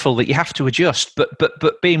mindful that you have to adjust,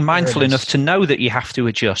 but being mindful enough to know that you have to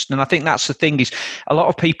adjust. And I think that's the thing, is a lot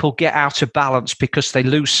of people get out of balance because they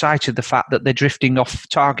lose sight of the fact that they're drifting off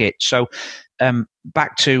target. So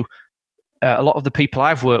back to a lot of the people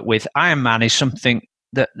I've worked with, Ironman is something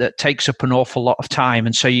that takes up an awful lot of time.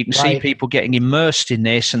 And so you can see people getting immersed in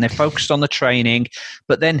this and they're focused on the training,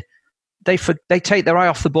 but then they take their eye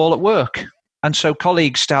off the ball at work. And so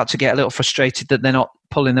colleagues start to get a little frustrated that they're not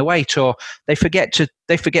pulling the weight, or they forget to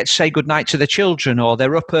say goodnight to their children, or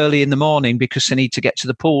they're up early in the morning because they need to get to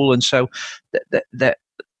the pool. And so they're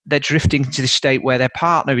drifting into this state where their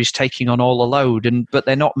partner is taking on all the load, but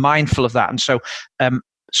they're not mindful of that. And so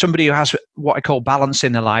somebody who has what I call balance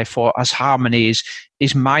in their life, or has harmony,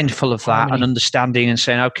 is mindful of that and understanding and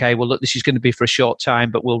saying, okay, well, look, this is going to be for a short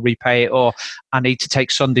time, but we'll repay it, or I need to take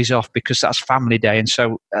Sundays off because that's family day. And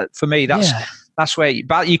so for me, that's where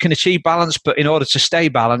you can achieve balance, but in order to stay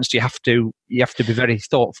balanced, you have to be very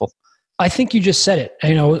thoughtful. I think you just said it.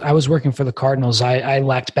 I was working for the Cardinals. I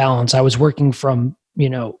lacked balance. I was working from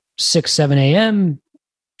 6, 7 a.m.,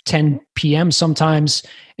 10 p.m. sometimes,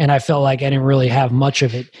 and I felt like I didn't really have much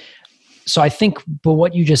of it. So I think, but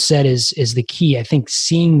what you just said is the key. I think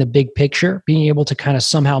seeing the big picture, being able to kind of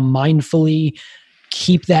somehow mindfully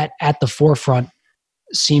keep that at the forefront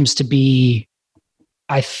seems to be,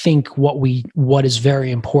 I think, what is very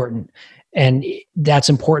important. And that's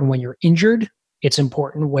important when you're injured. It's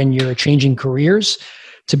important when you're changing careers,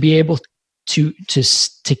 to be able to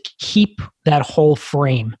keep that whole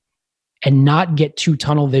frame and not get too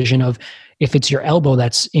tunnel vision of if it's your elbow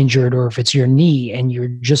that's injured or if it's your knee, and you're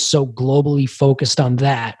just so globally focused on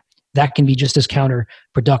that can be just as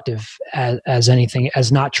counterproductive as anything,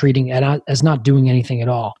 as not doing anything at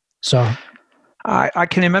all. So I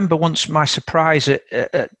can remember once my surprise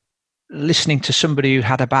at listening to somebody who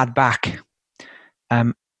had a bad back,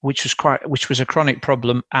 which was a chronic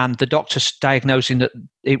problem, and the doctors diagnosing that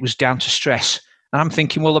it was down to stress. And I'm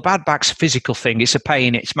thinking, well, the bad back's a physical thing. It's a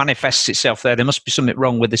pain. It manifests itself there. There must be something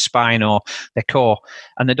wrong with the spine or the core.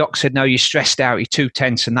 And the doc said, no, you're stressed out. You're too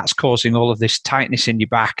tense, and that's causing all of this tightness in your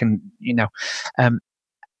back. And,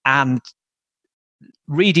 and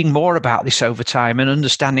reading more about this over time and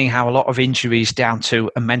understanding how a lot of injury is down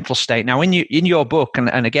to a mental state. Now, in your book,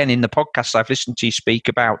 and again, in the podcast I've listened to you speak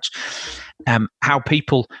about how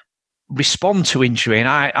people respond to injury, and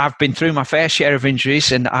I've been through my fair share of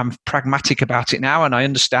injuries, and I'm pragmatic about it now, and I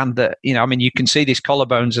understand that, you can see this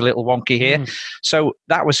collarbone's a little wonky here. So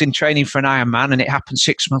that was in training for an Ironman, and it happened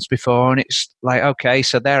 6 months before, and it's like, okay,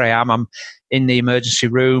 so there I am, I'm in the emergency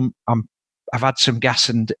room, I've had some gas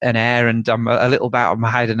and air, and I'm a little bit out of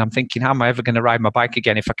my head, and I'm thinking, how am I ever going to ride my bike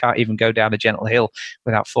again if I can't even go down a gentle hill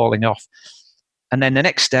without falling off? And then the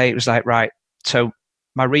next day it was like, right, so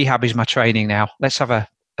my rehab is my training now. Let's have a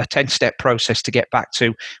 10-step process to get back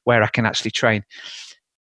to where I can actually train.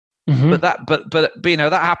 But that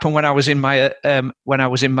happened when I was in my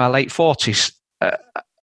late 40s.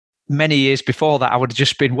 Many years before that, I would have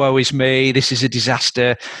just been, woe is me, this is a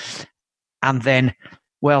disaster. And then,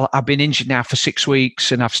 well, I've been injured now for 6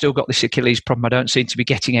 weeks, and I've still got this Achilles problem. I don't seem to be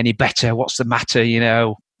getting any better. What's the matter?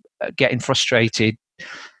 Getting frustrated.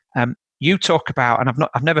 You talk about, and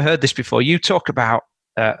I've never heard this before. You talk about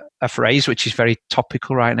a phrase which is very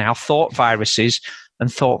topical right now: thought viruses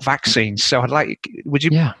and thought vaccines. So would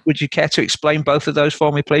you care to explain both of those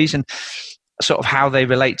for me, please, and sort of how they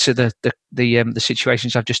relate to the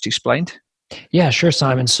situations I've just explained? Yeah, sure,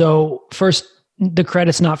 Simon. So first, the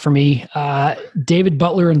credit's not for me. David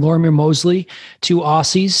Butler and Lorimer Moseley, two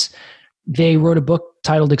Aussies, they wrote a book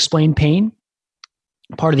titled Explain Pain,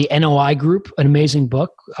 part of the NOI group, an amazing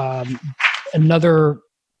book. Another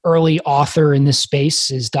early author in this space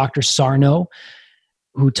is Dr. Sarno,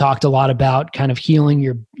 who talked a lot about kind of healing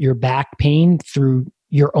your back pain through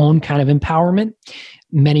your own kind of empowerment.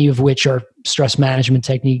 many of which are stress management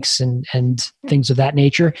techniques and things of that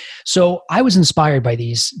nature. So I was inspired by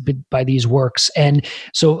these works. And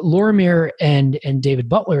so Lorimer and David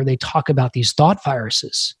Butler, they talk about these thought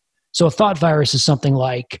viruses. So a thought virus is something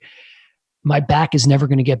like, my back is never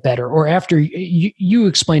going to get better. Or after you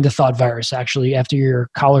explained a thought virus, actually, after your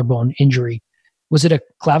collarbone injury. Was it a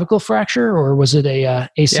clavicle fracture or was it a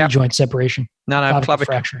AC joint separation? No, clavicle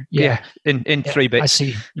fracture. Yeah, in 3 bits. I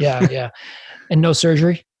see. Yeah. And no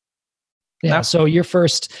surgery? Yeah. No. So your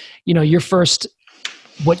first,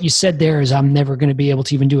 what you said there is, I'm never going to be able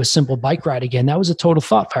to even do a simple bike ride again. That was a total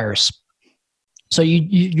thought virus. So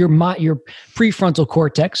your prefrontal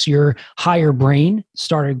cortex, your higher brain,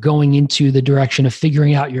 started going into the direction of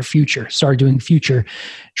figuring out your future, started doing future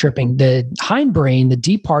tripping. The hindbrain, the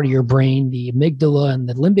deep part of your brain, the amygdala and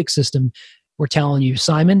the limbic system, were telling you,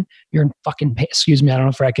 Simon, you're in fucking pain. Excuse me, I don't know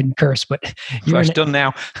if I can curse, but you're done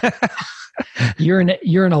now. you're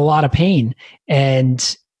in a lot of pain,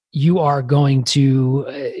 and you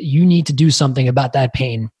need to do something about that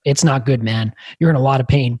pain. It's not good, man. You're in a lot of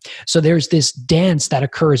pain. So there's this dance that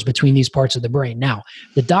occurs between these parts of the brain. Now,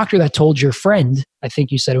 the doctor that told your friend, I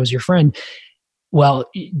think you said it was your friend, well,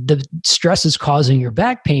 the stress is causing your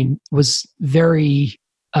back pain, was a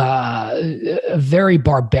very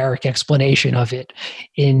barbaric explanation of it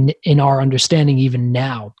in our understanding even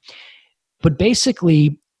now. But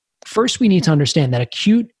basically, first we need to understand that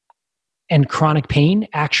acute and chronic pain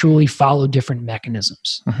actually follow different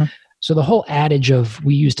mechanisms. Uh-huh. So the whole adage of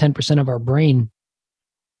we use 10% of our brain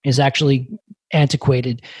is actually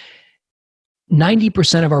antiquated.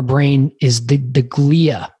 90% of our brain is the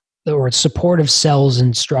glia, or supportive cells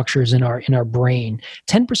and structures in our brain.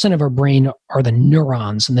 10% of our brain are the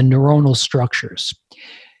neurons and the neuronal structures.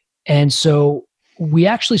 And so we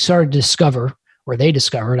actually started to discover, or they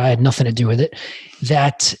discovered, I had nothing to do with it,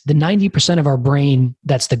 that the 90% of our brain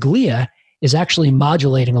that's the glia is actually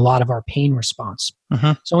modulating a lot of our pain response.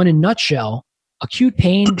 Uh-huh. So in a nutshell, acute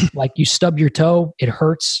pain, like you stub your toe, it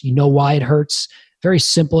hurts, you know why it hurts, very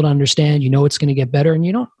simple to understand, you know it's going to get better, and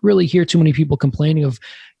you don't really hear too many people complaining of,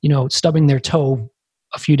 stubbing their toe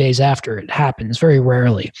a few days after it happens, very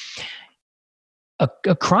rarely.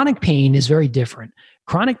 A chronic pain is very different.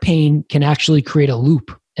 Chronic pain can actually create a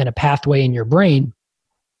loop and a pathway in your brain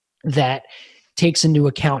that takes into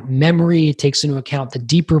account memory, it takes into account the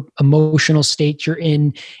deeper emotional state you're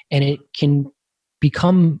in, and it can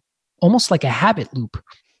become almost like a habit loop.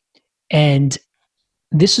 And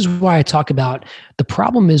this is why I talk about the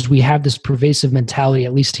problem is we have this pervasive mentality,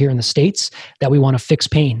 at least here in the States, that we want to fix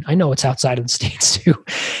pain. I know it's outside of the States too.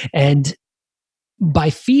 And by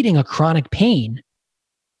feeding a chronic pain,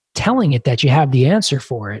 telling it that you have the answer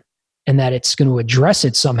for it and that it's going to address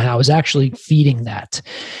it somehow is actually feeding that.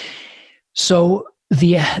 So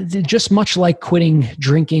the just much like quitting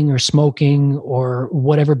drinking or smoking or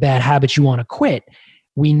whatever bad habits you want to quit,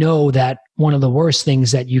 we know that one of the worst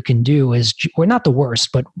things that you can do is, or not the worst,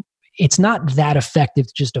 but it's not that effective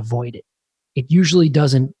to just avoid it. It usually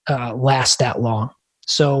doesn't last that long.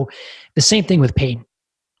 So the same thing with pain.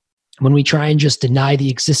 When we try and just deny the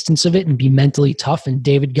existence of it and be mentally tough and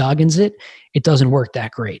David Goggins it, it doesn't work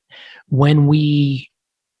that great. When we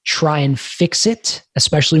try and fix it,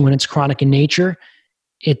 especially when it's chronic in nature,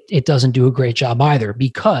 it doesn't do a great job either,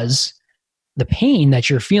 because the pain that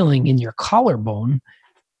you're feeling in your collarbone,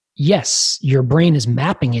 yes, your brain is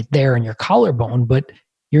mapping it there in your collarbone, but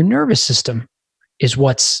your nervous system is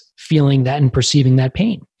what's feeling that and perceiving that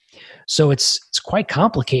pain. So it's quite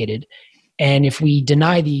complicated. And if we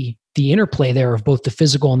deny the interplay there of both the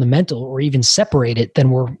physical and the mental, or even separate it, then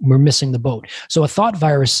we're missing the boat. So a thought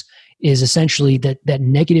virus is essentially that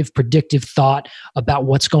negative predictive thought about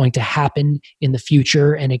what's going to happen in the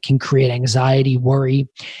future, and it can create anxiety, worry.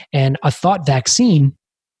 And a thought vaccine,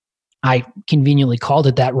 I conveniently called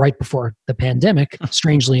it that right before the pandemic,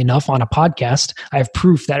 strangely enough, on a podcast. I have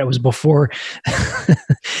proof that it was before.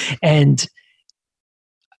 And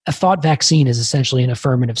a thought vaccine is essentially an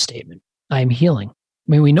affirmative statement. I am healing. I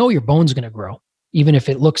mean, we know your bone's going to grow, even if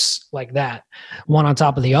it looks like that, one on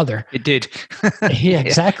top of the other. It did. Yeah,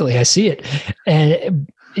 exactly. I see it.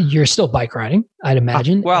 And you're still bike riding, I'd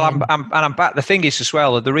imagine. I'm back. The thing is as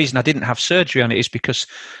well, the reason I didn't have surgery on it is because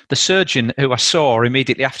the surgeon who I saw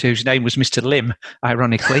immediately after, whose name was Mr. Lim,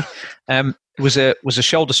 ironically, was a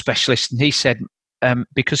shoulder specialist. And he said,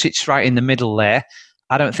 because it's right in the middle there,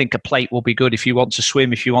 I don't think a plate will be good if you want to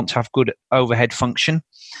swim, if you want to have good overhead function.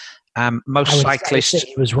 Most cyclists,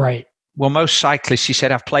 he was right. Well, most cyclists, he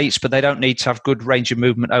said, have plates, but they don't need to have good range of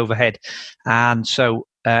movement overhead. And so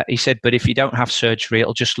he said, but if you don't have surgery,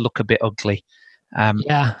 it'll just look a bit ugly.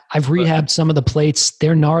 Yeah, I've rehabbed some of the plates.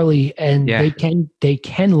 They're gnarly, and they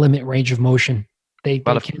can limit range of motion. They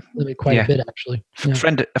can limit quite a bit, actually.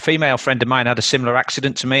 Yeah. A female friend of mine had a similar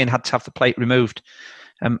accident to me and had to have the plate removed.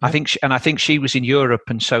 I think she was in Europe,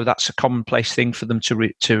 and so that's a commonplace thing for them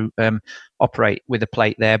to operate with a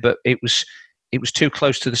plate there. But it was too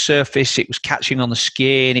close to the surface. It was catching on the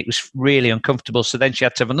skin. It was really uncomfortable. So then she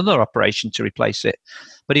had to have another operation to replace it.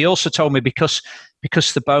 But he also told me because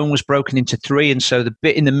the bone was broken into three, and so the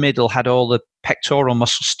bit in the middle had all the pectoral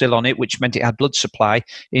muscle still on it, which meant it had blood supply.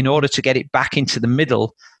 In order to get it back into the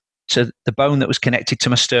middle, to the bone that was connected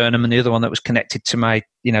to my sternum and the other one that was connected to my,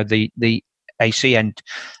 the AC end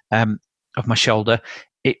of my shoulder,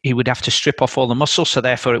 he would have to strip off all the muscle, so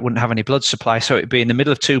therefore it wouldn't have any blood supply. So it'd be in the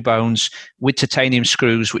middle of two bones with titanium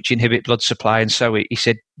screws, which inhibit blood supply. And so he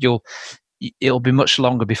said, it'll be much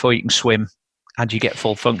longer before you can swim and you get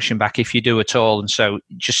full function back, if you do at all. And so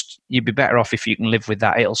you'd be better off if you can live with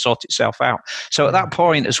that. It'll sort itself out. So at that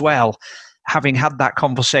point as well, having had that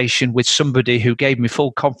conversation with somebody who gave me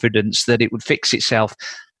full confidence that it would fix itself,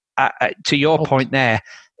 to your point there,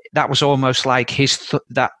 that was almost like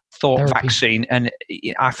that thought therapy vaccine. And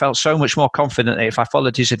I felt so much more confident that if I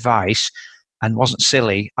followed his advice and wasn't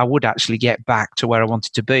silly, I would actually get back to where I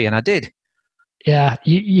wanted to be. And I did. Yeah.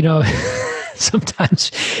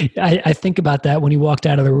 Sometimes I think about that when he walked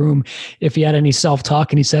out of the room, if he had any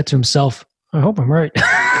self-talk and he said to himself, I hope I'm right.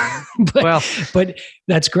 but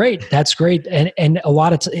that's great. That's great. And a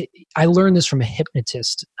lot of I learned this from a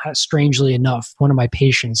hypnotist. Strangely enough, one of my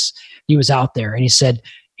patients, he was out there and he said,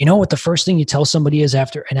 you know what the first thing you tell somebody is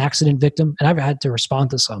after an accident victim? And I've had to respond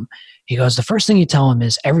to some. He goes, the first thing you tell them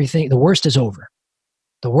is the worst is over.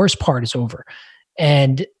 The worst part is over.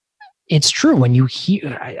 And it's true. When you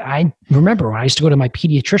hear, I remember when I used to go to my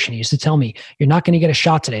pediatrician, he used to tell me, you're not going to get a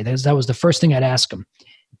shot today. That was the first thing I'd ask him.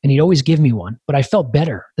 And he'd always give me one, but I felt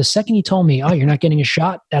better. The second he told me, oh, you're not getting a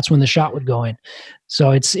shot, that's when the shot would go in.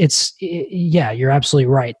 So yeah, you're absolutely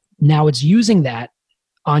right. Now it's using that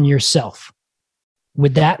on yourself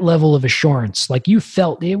with that level of assurance. Like you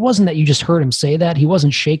felt, it wasn't that you just heard him say that. He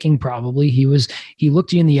wasn't shaking probably. He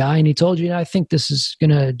looked you in the eye and he told you, I think this is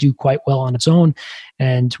going to do quite well on its own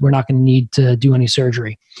and we're not going to need to do any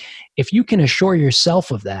surgery. If you can assure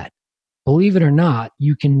yourself of that, believe it or not,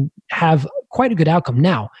 you can have quite a good outcome.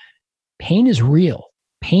 Now, pain is real.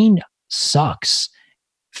 Pain sucks.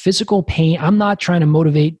 Physical pain, I'm not trying to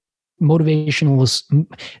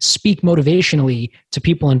speak motivationally to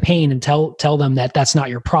people in pain and tell them that that's not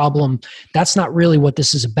your problem. That's not really what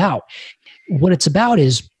this is about. What it's about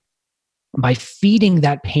is by feeding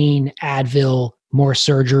that pain Advil, more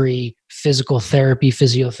surgery, physical therapy,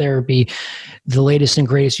 physiotherapy, the latest and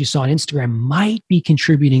greatest you saw on Instagram might be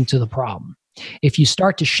contributing to the problem. If you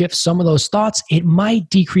start to shift some of those thoughts, it might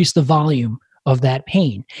decrease the volume of that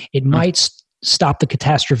pain. It might stop the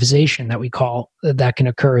catastrophization that we call that can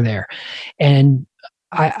occur there. And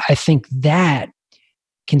I think that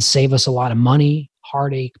can save us a lot of money,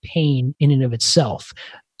 heartache, pain in and of itself.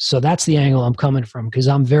 So that's the angle I'm coming from, because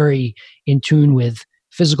I'm very in tune with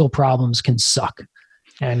physical problems can suck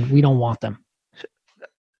and we don't want them.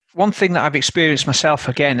 One thing that I've experienced myself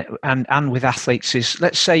again and with athletes is,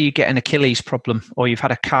 let's say you get an Achilles problem or you've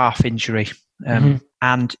had a calf injury.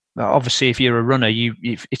 And obviously, if you're a runner,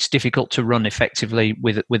 it's difficult to run effectively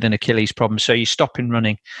with an Achilles problem. So you stop in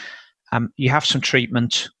running. You have some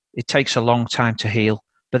treatment. It takes a long time to heal,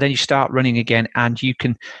 but then you start running again, and you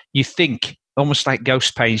think almost like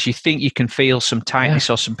ghost pains. You think you can feel some tightness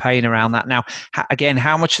or some pain around that. Now, again,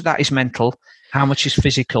 how much of that is mental? How much is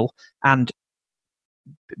physical? And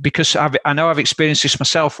because I know I've experienced this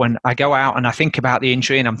myself, when I go out and I think about the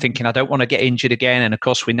injury and I'm thinking I don't want to get injured again. And of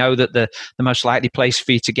course we know that the most likely place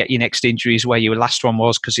for you to get your next injury is where your last one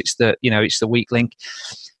was, because it's the weak link.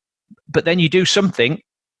 But then you do something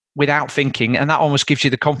without thinking, and that almost gives you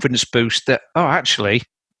the confidence boost that, oh, actually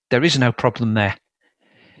there is no problem there.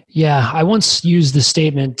 Yeah. I once used the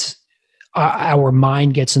statement, our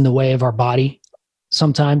mind gets in the way of our body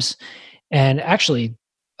sometimes. And actually,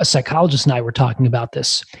 a psychologist and I were talking about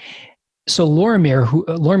this. So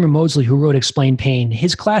Lorimer Moseley, who wrote Explain Pain,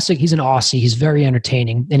 he's an Aussie, he's very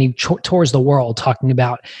entertaining, and he tours the world talking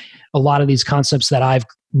about a lot of these concepts that I've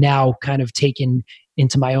now kind of taken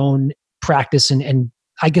into my own practice, and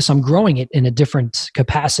I guess I'm growing it in a different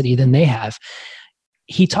capacity than they have.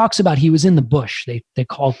 He talks about, he was in the bush. They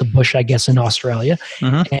call it the bush, I guess, in Australia.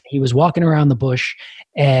 And he was walking around the bush,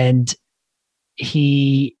 and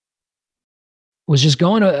he was just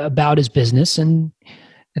going about his business. And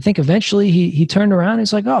I think eventually he turned around and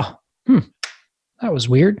he's like, oh, that was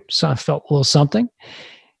weird. So I felt a little something.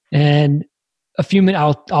 And a few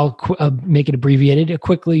minutes, I'll make it abbreviated.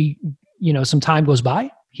 Quickly, some time goes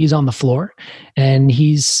by. He's on the floor and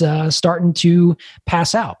he's starting to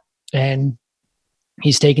pass out. And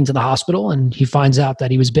he's taken to the hospital and he finds out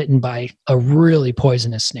that he was bitten by a really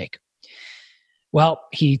poisonous snake. Well,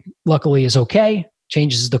 he luckily is okay,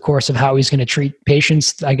 changes the course of how he's going to treat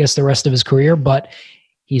patients, I guess, the rest of his career, but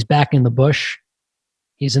he's back in the bush.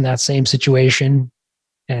 He's in that same situation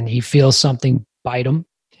and he feels something bite him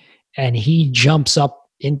and he jumps up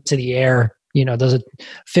into the air, does a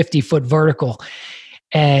 50-foot vertical.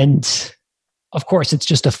 And of course, it's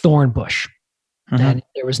just a thorn bush. Mm-hmm. And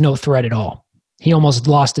there was no threat at all. He almost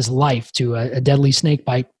lost his life to a deadly snake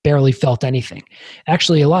bite, barely felt anything.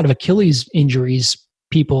 Actually, a lot of Achilles injuries,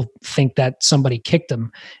 people think that somebody kicked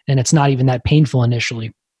him, and it's not even that painful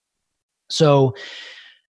initially. So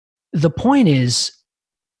the point is,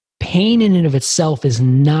 pain in and of itself is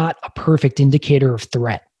not a perfect indicator of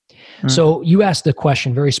threat. Mm. So you asked the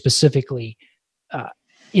question very specifically,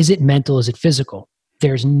 is it mental, is it physical?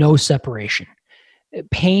 There's no separation.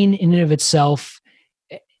 Pain in and of itself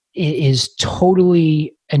is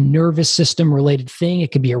totally a nervous system related thing.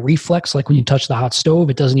 It could be a reflex, like when you touch the hot stove.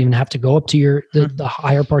 It doesn't even have to go up to the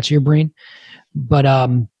higher parts of your brain. But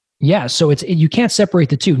so you can't separate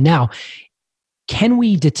the two. Now, can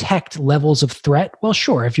we detect levels of threat? Well,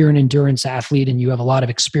 sure. If you're an endurance athlete and you have a lot of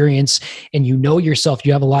experience and you know yourself,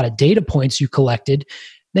 you have a lot of data points you collected,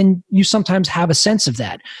 then you sometimes have a sense of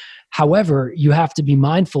that. However, you have to be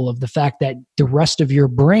mindful of the fact that the rest of your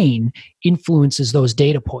brain influences those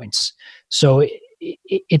data points. So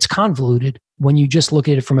it's convoluted when you just look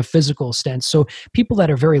at it from a physical stance. So people that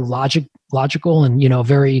are very logical and,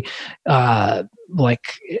 very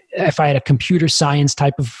like if I had a computer science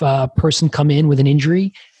type of person come in with an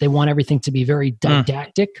injury, they want everything to be very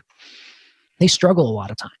didactic. They struggle a lot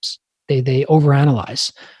of times. They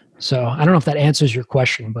overanalyze. So I don't know if that answers your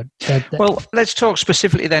question, but well, let's talk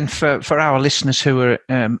specifically then for our listeners who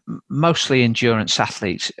are mostly endurance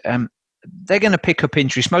athletes. They're going to pick up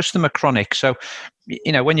injuries. Most of them are chronic. So,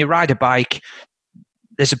 when you ride a bike,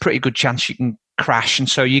 there's a pretty good chance you can crash, and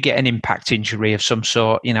so you get an impact injury of some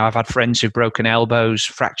sort. I've had friends who've broken elbows,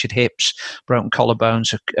 fractured hips, broken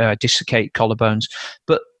collarbones, dislocated collarbones,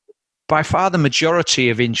 but by far the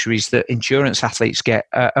majority of injuries that endurance athletes get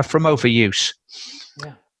are from overuse.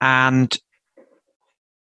 Yeah. And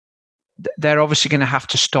they're obviously going to have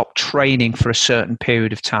to stop training for a certain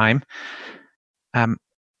period of time.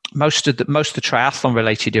 Most of the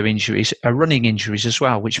triathlon-related injuries are running injuries as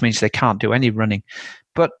well, which means they can't do any running.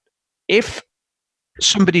 But if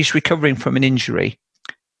somebody's recovering from an injury,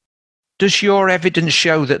 does your evidence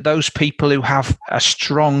show that those people who have a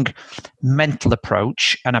strong mental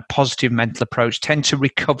approach and a positive mental approach tend to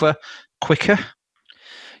recover quicker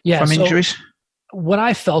from injuries? What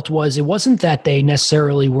I felt was it wasn't that they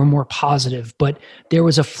necessarily were more positive, but there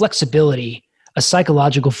was a flexibility, a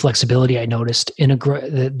psychological flexibility I noticed in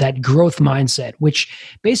that growth mindset, which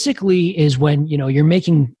basically is when, you're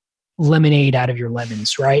making lemonade out of your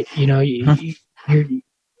lemons, right?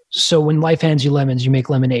 So when life hands you lemons, you make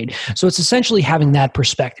lemonade. So it's essentially having that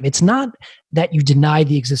perspective. It's not that you deny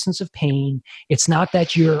the existence of pain. It's not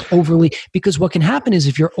that you're because what can happen is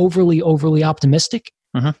if you're overly optimistic,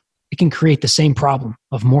 it can create the same problem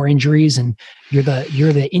of more injuries, and you're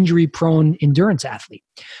the injury-prone endurance athlete.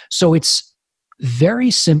 So it's very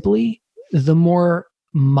simply, the more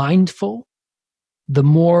mindful, the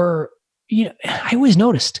more, I always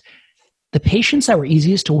noticed the patients that were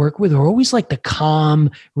easiest to work with were always like the calm,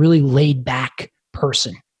 really laid-back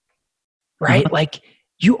person, right? Mm-hmm. Like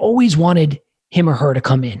you always wanted him or her to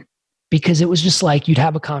come in because it was just like you'd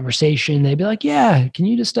have a conversation. They'd be like, yeah, can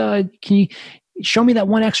you just, can you show me that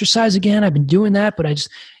one exercise again? I've been doing that, but I just,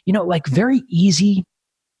 like very easy.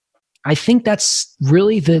 I think that's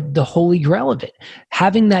really the holy grail of it,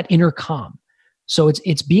 having that inner calm. So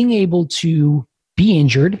it's being able to be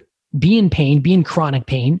injured, be in pain, be in chronic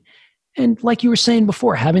pain. And like you were saying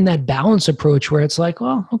before, having that balance approach where it's like,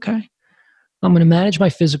 well, okay, I'm going to manage my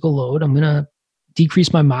physical load. I'm going to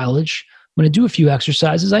decrease my mileage. I'm going to do a few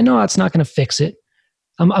exercises. I know that's not going to fix it.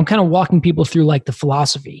 I'm kind of walking people through like the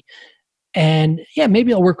philosophy. And yeah,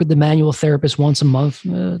 maybe I'll work with the manual therapist once a month.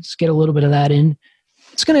 Let's get a little bit of that in.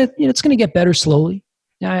 It's gonna get better slowly.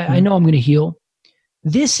 I know I'm gonna heal.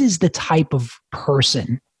 This is the type of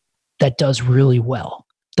person that does really well.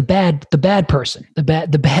 The bad person, the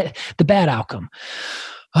bad outcome.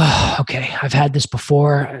 Oh, okay, I've had this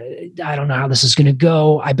before. I don't know how this is going to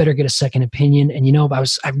go. I better get a second opinion. And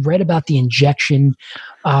I read about the injection.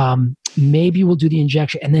 Maybe we'll do the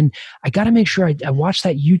injection. And then I got to make sure I watched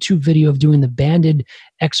that YouTube video of doing the banded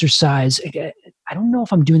exercise. I don't know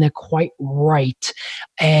if I'm doing that quite right.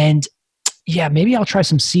 And yeah, maybe I'll try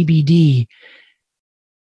some CBD.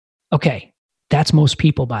 Okay. That's most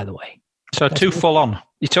people, by the way. So too full on.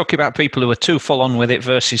 You're talking about people who are too full on with it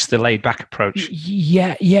versus the laid back approach.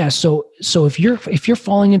 Yeah. So if you're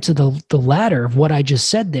falling into the latter of what I just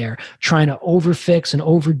said there, trying to overfix and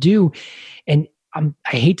overdo, and I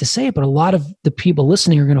hate to say it, but a lot of the people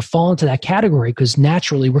listening are going to fall into that category because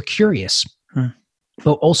naturally we're curious.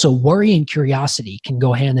 But also worry and curiosity can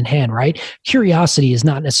go hand in hand, right? Curiosity is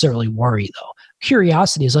not necessarily worry, though.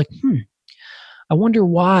 Curiosity is like, I wonder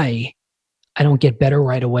why I don't get better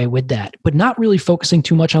right away with that, but not really focusing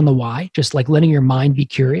too much on the why, just like letting your mind be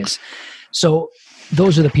curious. So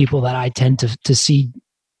those are the people that I tend to see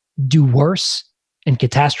do worse and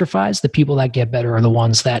catastrophize. The people that get better are the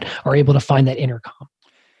ones that are able to find that inner calm.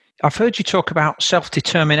 I've heard you talk about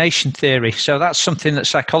self-determination theory. So that's something that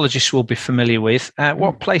psychologists will be familiar with.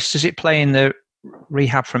 What place does it play in the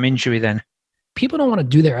rehab from injury then? People don't want to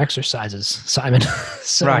do their exercises, Simon.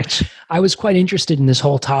 So right. I was quite interested in this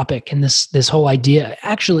whole topic and this whole idea,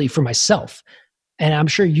 actually, for myself. And I'm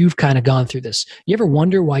sure you've kind of gone through this. You ever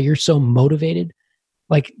wonder why you're so motivated?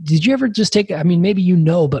 Like, did you ever just maybe you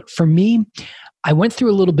know, but for me, I went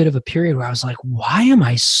through a little bit of a period where I was like, why am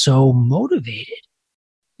I so motivated?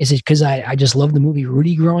 Is it because I just loved the movie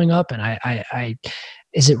Rudy growing up? And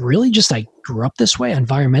is it really just I grew up this way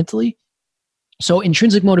environmentally? So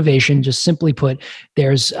intrinsic motivation, just simply put,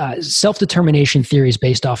 there's self-determination theories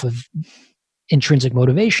based off of intrinsic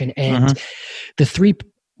motivation. And the three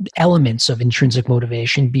elements of intrinsic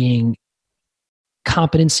motivation being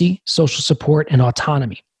competency, social support, and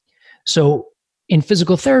autonomy. So in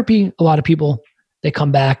physical therapy, a lot of people, they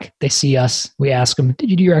come back, they see us, we ask them, did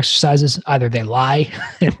you do your exercises? Either they lie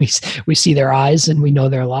and we see their eyes and we know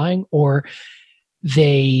they're lying, or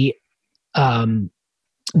they're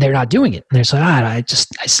not doing it. And they're like,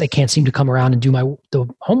 I can't seem to come around and do the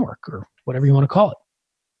homework or whatever you want to call it.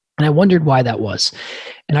 And I wondered why that was.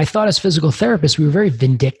 And I thought as physical therapists, we were very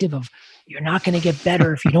vindictive of, you're not going to get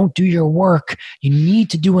better if you don't do your work. You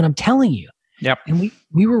need to do what I'm telling you. Yep. And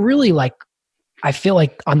we were really like, I feel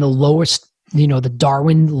like on the lowest, the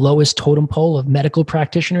Darwin lowest totem pole of medical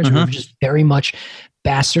practitioners. We were just very much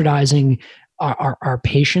bastardizing our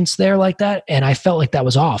patients there like that. And I felt like that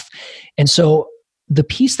was off. And so the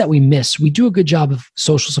piece that we miss, we do a good job of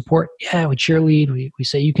social support. Yeah, we cheerlead. We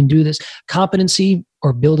say, you can do this. Competency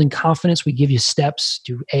or building confidence, we give you steps,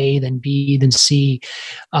 do A, then B, then C.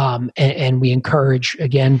 And we encourage,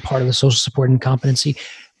 again, part of the social support and competency.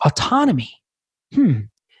 Autonomy.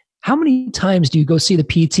 How many times do you go see the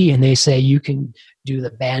PT and they say you can do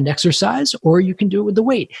the band exercise or you can do it with the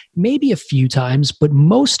weight? Maybe a few times, but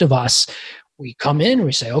most of us, we come in and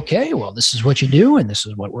we say, okay, well, this is what you do, and this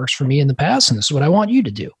is what works for me in the past, and this is what I want you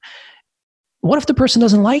to do. What if the person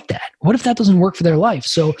doesn't like that? What if that doesn't work for their life?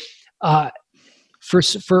 So for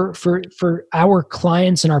our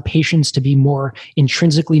clients and our patients to be more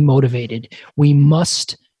intrinsically motivated, we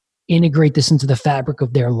must integrate this into the fabric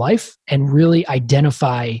of their life and really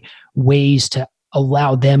identify ways to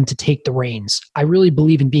allow them to take the reins. I really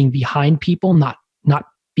believe in being behind people, not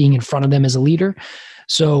being in front of them as a leader.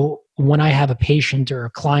 So when I have a patient or a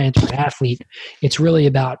client or an athlete, it's really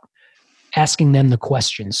about asking them the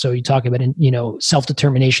questions. So you talk about,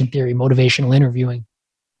 self-determination theory, motivational interviewing.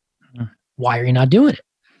 Why are you not doing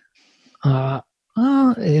it?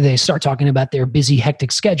 They start talking about their busy,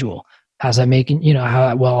 hectic schedule. How's that making,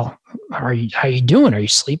 how are you doing? Are you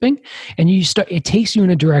sleeping? And it takes you in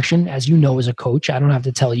a direction, as you know, as a coach. I don't have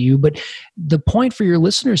to tell you, but the point for your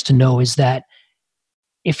listeners to know is that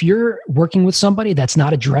if you're working with somebody that's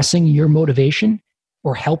not addressing your motivation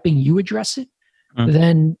or helping you address it,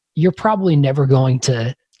 then you're probably never going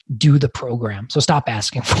to do the program. So stop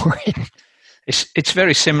asking for it. It's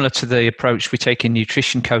very similar to the approach we take in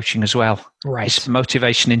nutrition coaching as well. Right. It's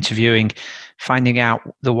motivation interviewing, finding out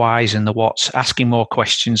the whys and the whats, asking more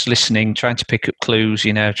questions, listening, trying to pick up clues,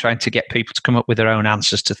 trying to get people to come up with their own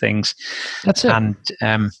answers to things. That's it.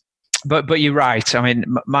 And but you're right. I mean,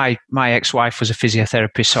 my ex-wife was a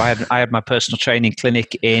physiotherapist, so I had my personal training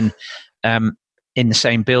clinic in the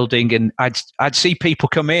same building, and I'd see people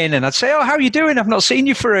come in and I'd say, "Oh, how are you doing? I've not seen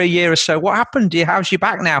you for a year or so. What happened? How's your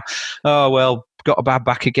back now?" "Oh, well, got a bad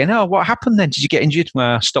back again." "Oh, what happened then? Did you get injured?"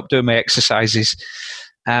 "Well, I stopped doing my exercises."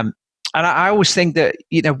 And I always think that,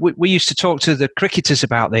 we used to talk to the cricketers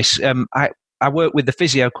about this. I worked with the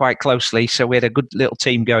physio quite closely, so we had a good little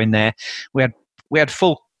team going there. We had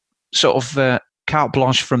full sort of carte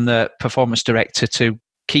blanche from the performance director to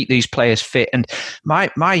keep these players fit. And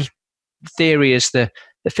my theory as the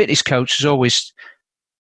fitness coach is always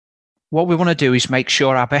what we want to do is make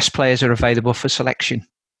sure our best players are available for selection.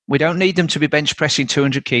 We don't need them to be bench pressing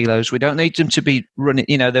 200 kilos. We don't need them to be running,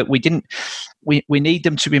 we need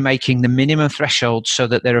them to be making the minimum threshold so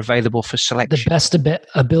that they're available for selection. The best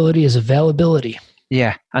ability is availability.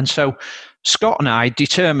 Yeah. And so Scott and I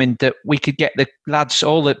determined that we could get the lads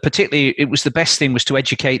particularly it was the best thing was to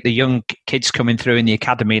educate the young kids coming through in the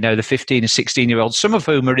academy, the 15 and 16-year-olds, some of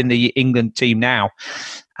whom are in the England team now.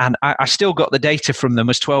 And I still got the data from them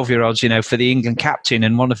as 12-year-olds, for the England captain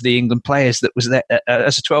and one of the England players that was there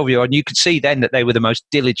as a 12-year-old. And you could see then that they were the most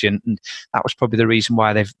diligent, and that was probably the reason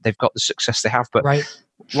why they've got the success they have. But right.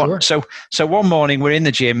 Sure. So one morning we're in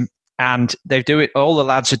the gym, and all the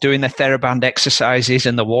lads are doing their TheraBand exercises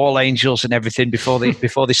and the wall angels and everything before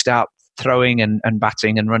they start throwing and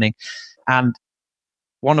batting and running. And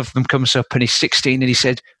one of them comes up and he's 16 and he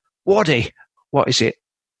said, "Waddy, what is it?"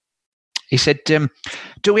 He said,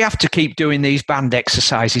 "Do we have to keep doing these band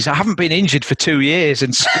exercises? I haven't been injured for 2 years."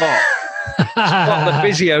 And Scott, the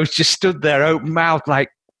physio, just stood there open mouthed like,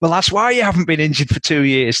 "Well, that's why you haven't been injured for 2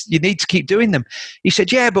 years. You need to keep doing them." He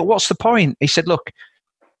said, "Yeah, but what's the point?" He said, "Look,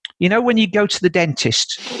 when you go to the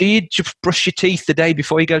dentist, do you just brush your teeth the day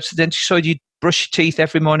before you go to the dentist? So you brush your teeth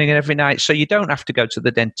every morning and every night so you don't have to go to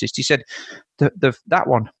the dentist?" He said, that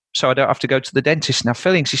one. So I don't have to go to the dentist and have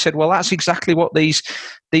fillings. He said, "Well, that's exactly what these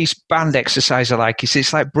band exercises are like." He said,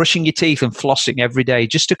 "It's like brushing your teeth and flossing every day,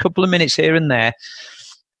 just a couple of minutes here and there,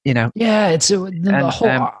 Yeah, it's the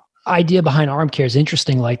whole idea behind arm care is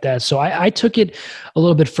interesting like that. So I took it a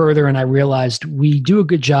little bit further, and I realized we do a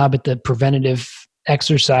good job at the preventative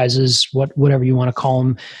exercises, whatever you want to call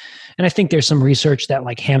them. And I think there's some research that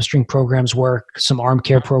like hamstring programs work, some arm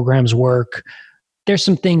care programs work. There's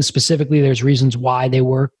some things specifically, there's reasons why they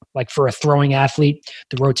work. Like for a throwing athlete,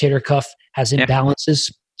 the rotator cuff has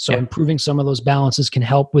imbalances. So improving some of those balances can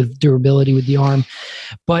help with durability with the arm.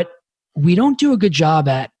 But we don't do a good job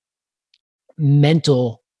at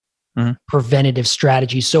mental preventative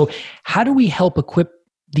strategies. So how do we help equip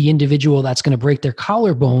the individual that's going to break their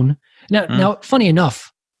collarbone? Now, funny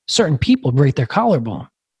enough, certain people break their collarbone,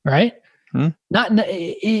 right?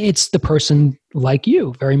 It's the person like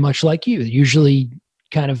you, very much like you, usually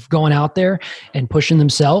kind of going out there and pushing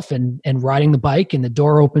themselves and riding the bike, and the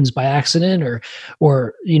door opens by accident,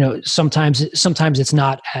 or sometimes it's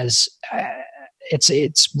not as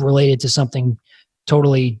it's related to something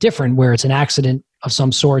totally different where it's an accident of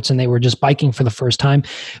some sorts and they were just biking for the first time.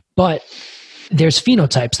 But there's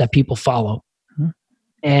phenotypes that people follow.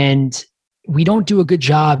 And we don't do a good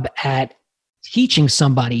job at teaching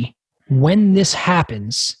somebody, when this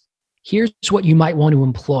happens, here's what you might want to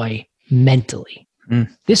employ mentally.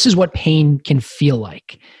 This is what pain can feel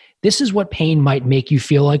like. This is what pain might make you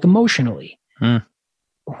feel like emotionally.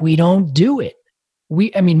 We don't do it.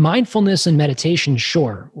 Mindfulness and meditation,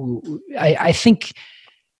 sure. I think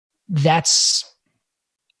that's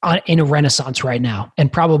in a renaissance right now,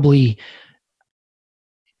 and probably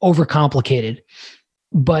overcomplicated.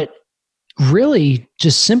 But really,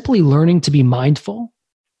 just simply learning to be mindful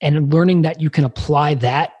and learning that you can apply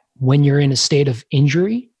that when you're in a state of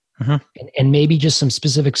injury, and maybe just some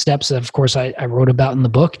specific steps that, of course, I wrote about in the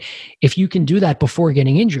book. If you can do that before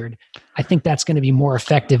getting injured, I think that's going to be more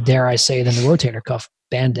effective, dare I say, than the rotator cuff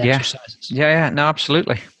band exercises. Yeah. No,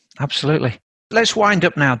 absolutely. Let's wind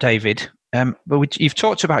up now, David. But you've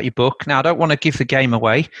talked about your book. Now, I don't want to give the game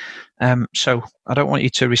away, so I don't want you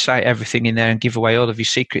to recite everything in there and give away all of your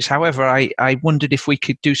secrets. However, I wondered if we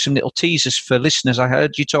could do some little teasers for listeners. I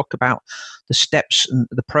heard you talk about the steps and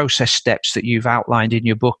the process steps that you've outlined in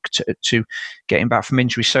your book to getting back from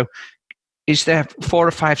injury. So is there 4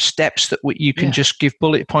 or 5 steps that you can just give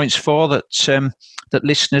bullet points for that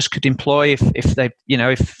listeners could employ if they,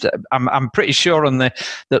 I'm pretty sure on the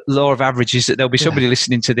law of averages that there'll be somebody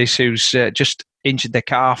listening to this who's just injured their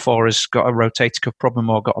calf or has got a rotator cuff problem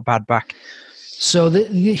or got a bad back. So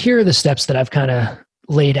here are the steps that I've kind of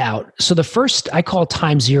laid out. So the first, I call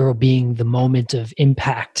time zero being the moment of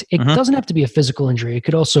impact. It doesn't have to be a physical injury. It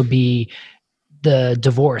could also be the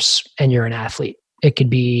divorce and you're an athlete. It could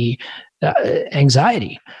be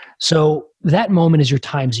anxiety. So that moment is your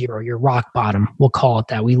time zero, your rock bottom. We'll call it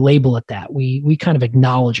that. We label it that. We kind of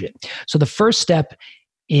acknowledge it. So the first step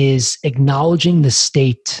is acknowledging the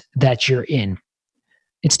state that you're in.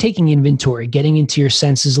 It's taking inventory, getting into your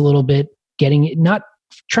senses a little bit, not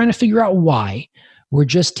trying to figure out why. We're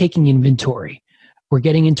just taking inventory. We're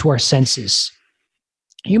getting into our senses.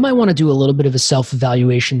 You might want to do a little bit of a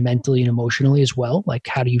self-evaluation mentally and emotionally as well. Like,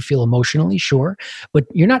 how do you feel emotionally? Sure. But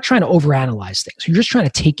you're not trying to overanalyze things. You're just trying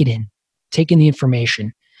to take it in, take in the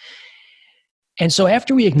information. And so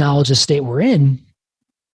after we acknowledge the state we're in,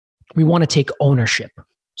 we want to take ownership.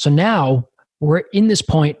 So now we're in this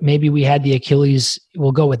point. Maybe we had the Achilles.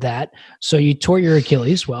 We'll go with that. So you tore your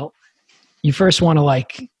Achilles. Well, you first want to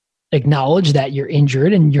like acknowledge that you're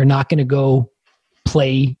injured and you're not going to go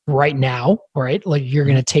play right now, right? Like you're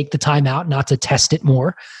going to take the time out not to test it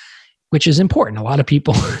more, which is important. A lot of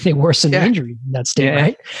people, they worsen the injury in that state,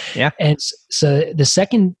 right? Yeah. And so the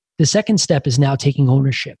second step is now taking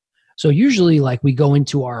ownership. So usually like we go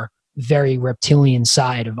into our very reptilian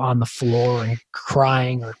side of on the floor and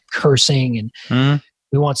crying or cursing and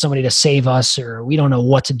we want somebody to save us or we don't know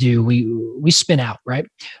what to do. We spin out, right?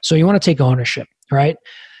 So you want to take ownership, right?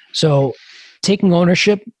 So taking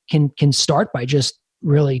ownership can start by just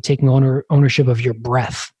really taking ownership of your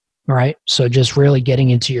breath, right? So just really getting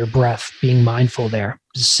into your breath, being mindful there,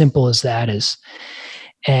 as simple as that is.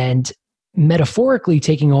 And metaphorically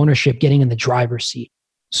taking ownership, getting in the driver's seat.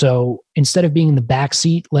 So instead of being in the back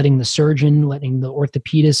seat, letting the surgeon, letting the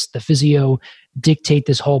orthopedist, the physio dictate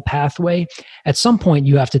this whole pathway, at some point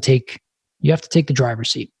you have to take the driver's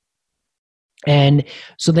seat. And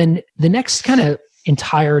so then the next kind of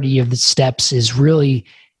entirety of the steps is really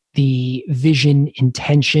the vision,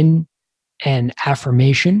 intention, and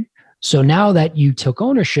affirmation. So now that you took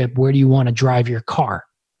ownership, where do you want to drive your car?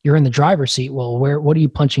 You're in the driver's seat. Well, what are you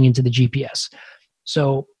punching into the GPS?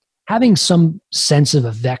 So having some sense of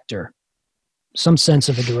a vector, some sense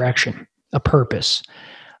of a direction, a purpose,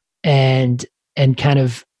 and kind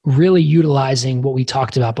of really utilizing what we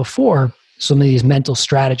talked about before, some of these mental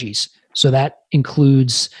strategies. So that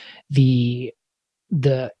includes the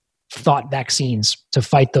thought vaccines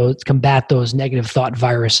to combat those negative thought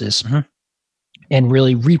viruses. And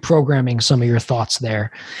really reprogramming some of your thoughts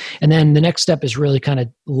there. And then the next step is really kind of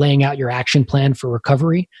laying out your action plan for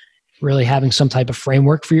recovery, really having some type of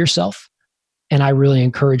framework for yourself. And I really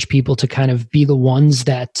encourage people to kind of be the ones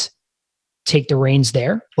that take the reins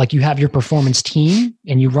there. Like you have your performance team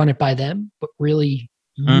and you run it by them, but really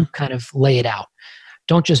you kind of lay it out.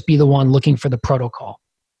 Don't just be the one looking for the protocol,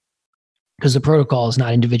 because the protocol is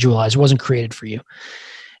not individualized. It wasn't created for you.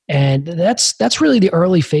 And that's really the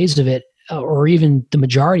early phase of it. Or even the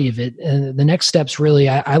majority of it. The next steps really,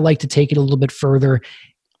 I like to take it a little bit further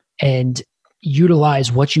and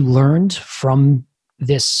utilize what you learned from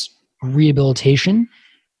this rehabilitation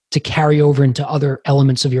to carry over into other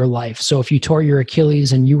elements of your life. So if you tore your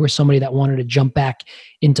Achilles and you were somebody that wanted to jump back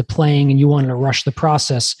into playing and you wanted to rush the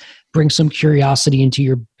process, bring some curiosity into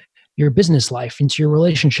your business life, into your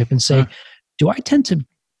relationship and say, do I tend to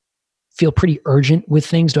feel pretty urgent with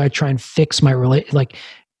things? Do I try and fix my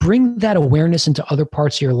bring that awareness into other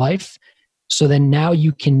parts of your life so then now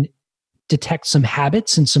you can detect some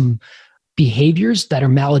habits and some behaviors that are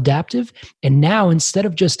maladaptive. And now instead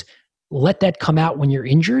of just let that come out when you're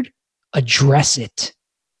injured, address it.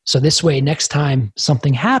 So this way, next time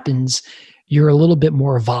something happens, you're a little bit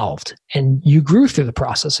more evolved and you grew through the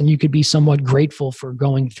process and you could be somewhat grateful for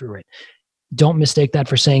going through it. Don't mistake that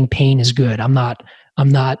for saying pain is good. I'm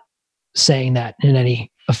not saying that in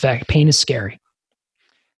any effect. Pain is scary.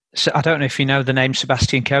 So I don't know if you know the name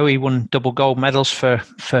Sebastian Coe. He won double gold medals for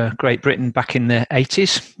Great Britain back in the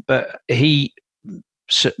 80s. But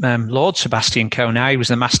Lord Sebastian Coe now, he was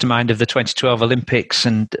the mastermind of the 2012 Olympics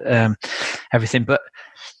and everything. But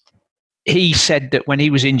he said that when he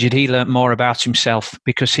was injured, he learned more about himself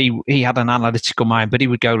because he had an analytical mind, but he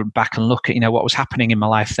would go back and look at, what was happening in my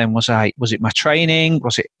life then. Was it my training?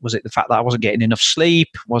 Was it the fact that I wasn't getting enough sleep?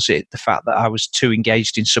 Was it the fact that I was too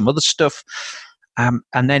engaged in some other stuff?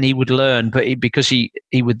 And then he would learn, but because he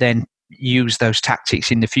would then use those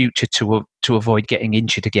tactics in the future to avoid getting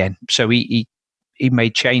injured again. So he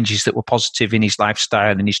made changes that were positive in his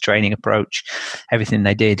lifestyle and his training approach, everything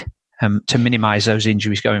they did to minimize those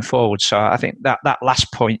injuries going forward. So I think that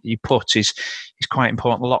last point you put is quite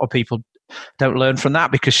important. A lot of people don't learn from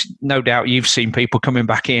that because no doubt you've seen people coming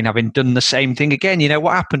back in having done the same thing again.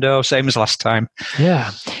 What happened? Oh, same as last time.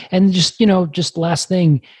 Yeah. And just last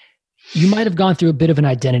thing, you might have gone through a bit of an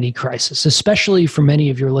identity crisis, especially for many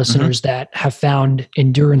of your listeners that have found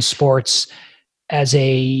endurance sports as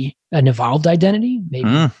an evolved identity.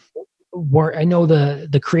 Maybe where I know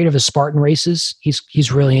the creator of Spartan Races,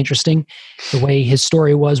 he's really interesting. The way his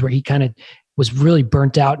story was, where he kind of was really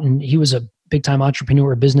burnt out, and he was a big time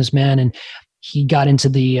entrepreneur, businessman, and he got into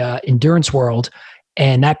the endurance world,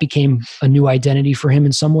 and that became a new identity for him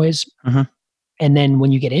in some ways. And then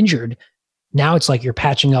when you get injured, now it's like you're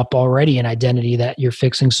patching up already an identity that you're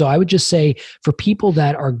fixing. So I would just say for people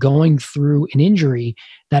that are going through an injury,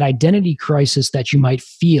 that identity crisis that you might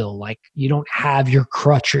feel like you don't have your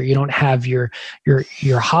crutch or you don't have your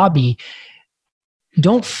hobby,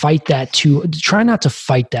 don't fight that try not to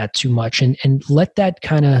fight that too much, and let that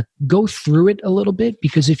kind of go through it a little bit,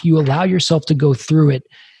 because if you allow yourself to go through it,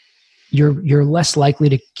 you're less likely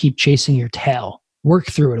to keep chasing your tail. Work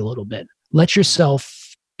through it a little bit. Let yourself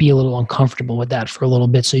be a little uncomfortable with that for a little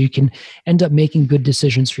bit, so you can end up making good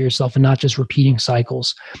decisions for yourself and not just repeating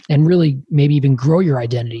cycles, and really maybe even grow your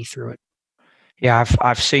identity through it. Yeah,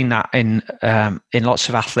 I've seen that in lots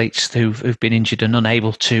of athletes who've been injured and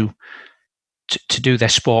unable to do their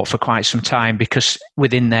sport for quite some time, because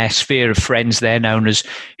within their sphere of friends, they're known as,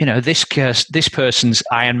 this person's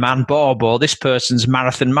Ironman Bob, or this person's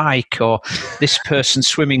Marathon Mike, or this person's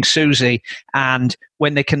Swimming Susie. And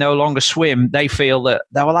when they can no longer swim, they feel that,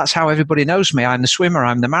 well, that's how everybody knows me. I'm the swimmer,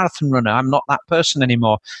 I'm the marathon runner, I'm not that person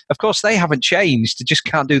anymore. Of course, they haven't changed. They just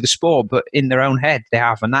can't do the sport, but in their own head they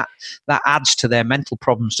have. And that adds to their mental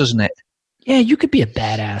problems, doesn't it? Yeah, you could be a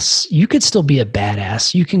badass. You could still be a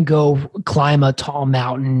badass. You can go climb a tall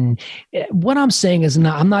mountain. What I'm saying is,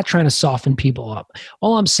 I'm not trying to soften people up.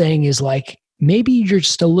 All I'm saying is, like, maybe you're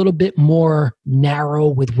just a little bit more narrow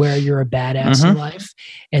with where you're a badass in life.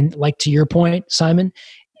 And like, to your point, Simon,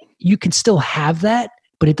 you can still have that,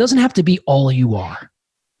 but it doesn't have to be all you are.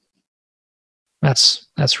 That's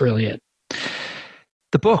really it.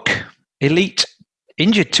 The book, Elite,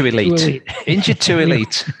 Injured to Elite. Injured to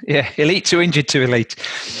Elite. Yeah, Elite to Injured to Elite.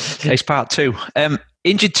 It's part 2.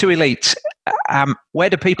 Injured to Elite. Where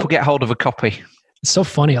do people get hold of a copy? It's so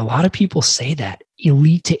funny. A lot of people say that.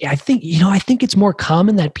 Elite. I think it's more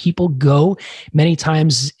common that people go many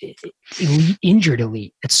times elite, injured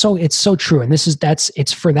elite. It's so true. And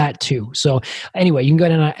it's for that too. So anyway, you can go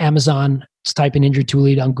to Amazon, just type in Injured to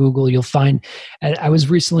Elite on Google. You'll find, I was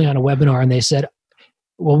recently on a webinar and they said,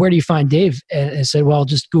 well, where do you find Dave? And I said, well,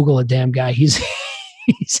 just Google a damn guy. He's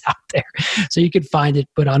out there. So you could find it,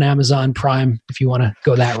 but on Amazon Prime, if you want to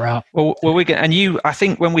go that route. Well, I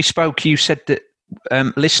think when we spoke, you said that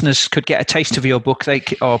listeners could get a taste of your book.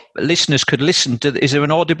 Or listeners could listen to. Is there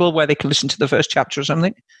an Audible where they can listen to the first chapter or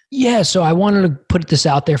something? Yeah. So I wanted to put this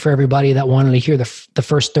out there for everybody that wanted to hear the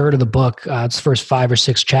first third of the book. It's the first 5 or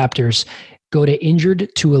 6 chapters. Go to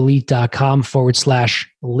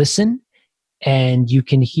injuredtoelite.com/listen. And you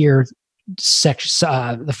can hear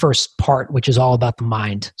the first part, which is all about the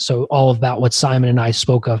mind. So all about what Simon and I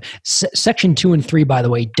spoke of. Section 2 and 3, by the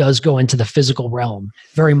way, does go into the physical realm.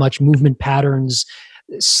 Very much movement patterns,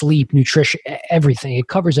 sleep, nutrition, everything. It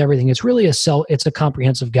covers everything. It's really it's a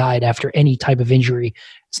comprehensive guide after any type of injury.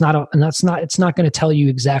 It's not going to tell you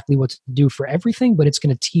exactly what to do for everything, but it's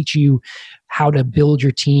going to teach you how to build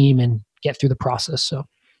your team and get through the process. So,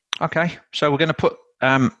 okay. So we're going to put,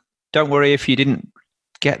 don't worry if you didn't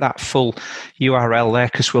get that full URL there,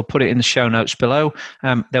 because we'll put it in the show notes below.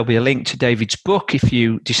 There'll be a link to David's book if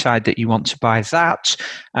you decide that you want to buy that.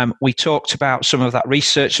 We talked about some of that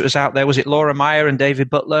research that was out there. Was it Laura Meyer and David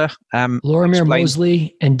Butler? Laura Meyer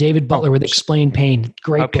Mosley and David Butler with Explain Pain.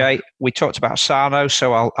 Great Okay. book. We talked about Sarno,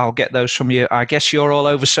 so I'll get those from you. I guess you're all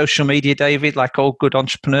over social media, David, like all good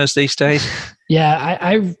entrepreneurs these days. Yeah,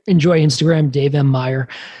 I enjoy Instagram, Dave M. Meyer,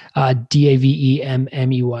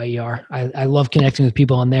 DAVEMMEYER. I love connecting with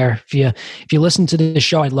people on there. If you listen to the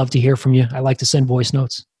show, I'd love to hear from you. I like to send voice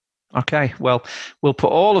notes. Okay, well, we'll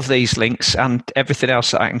put all of these links and everything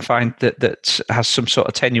else that I can find that has some sort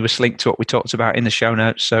of tenuous link to what we talked about in the show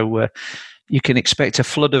notes. So you can expect a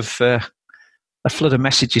flood of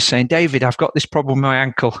messages saying, David, I've got this problem with my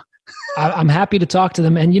ankle. I'm happy to talk to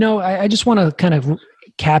them. And, I just want to kind of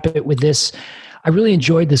cap it with this. I really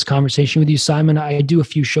enjoyed this conversation with you, Simon. I do a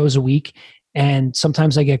few shows a week, and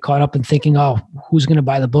sometimes I get caught up in thinking, oh, who's going to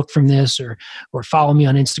buy the book from this or follow me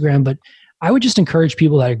on Instagram? But I would just encourage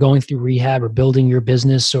people that are going through rehab or building your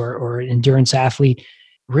business or an endurance athlete,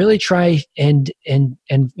 really try and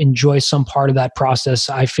enjoy some part of that process.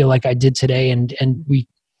 I feel like I did today, and we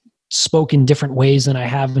spoke in different ways than I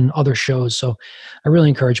have in other shows. So I really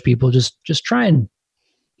encourage people just try and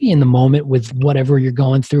be in the moment with whatever you're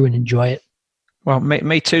going through and enjoy it. Well,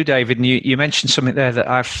 me too, David. And you mentioned something there that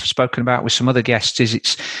I've spoken about with some other guests. Is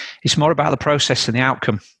it's more about the process than the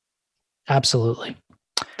outcome. Absolutely.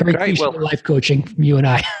 Very cliche life coaching from you and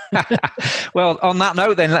I. Well, on that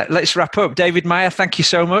note, then let's wrap up. David Meyer, thank you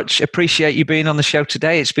so much. Appreciate you being on the show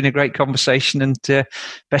today. It's been a great conversation, and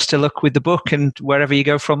best of luck with the book and wherever you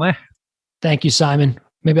go from there. Thank you, Simon.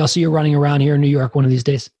 Maybe I'll see you running around here in New York one of these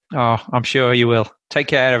days. Oh, I'm sure you will. Take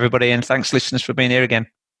care, everybody, and thanks, listeners, for being here again.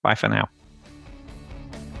 Bye for now.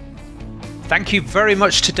 Thank you very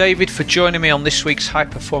much to David for joining me on this week's High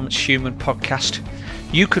Performance Human podcast.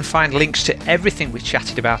 You can find links to everything we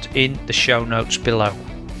chatted about in the show notes below.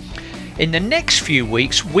 In the next few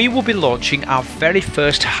weeks, we will be launching our very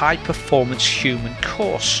first High Performance Human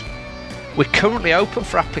course. We're currently open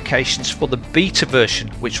for applications for the beta version,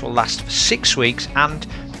 which will last for 6 weeks and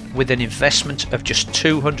with an investment of just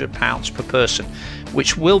 £200 per person,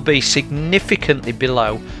 which will be significantly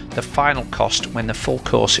below the final cost when the full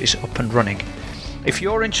course is up and running. If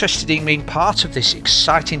you're interested in being part of this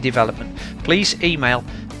exciting development, please email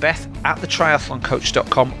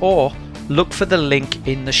beth@thetriathloncoach.com or look for the link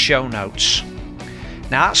in the show notes.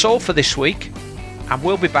 Now that's all for this week, and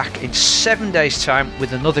we'll be back in 7 days' time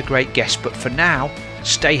with another great guest. But for now,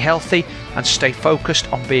 stay healthy and stay focused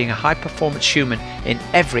on being a high performance human in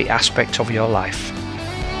every aspect of your life.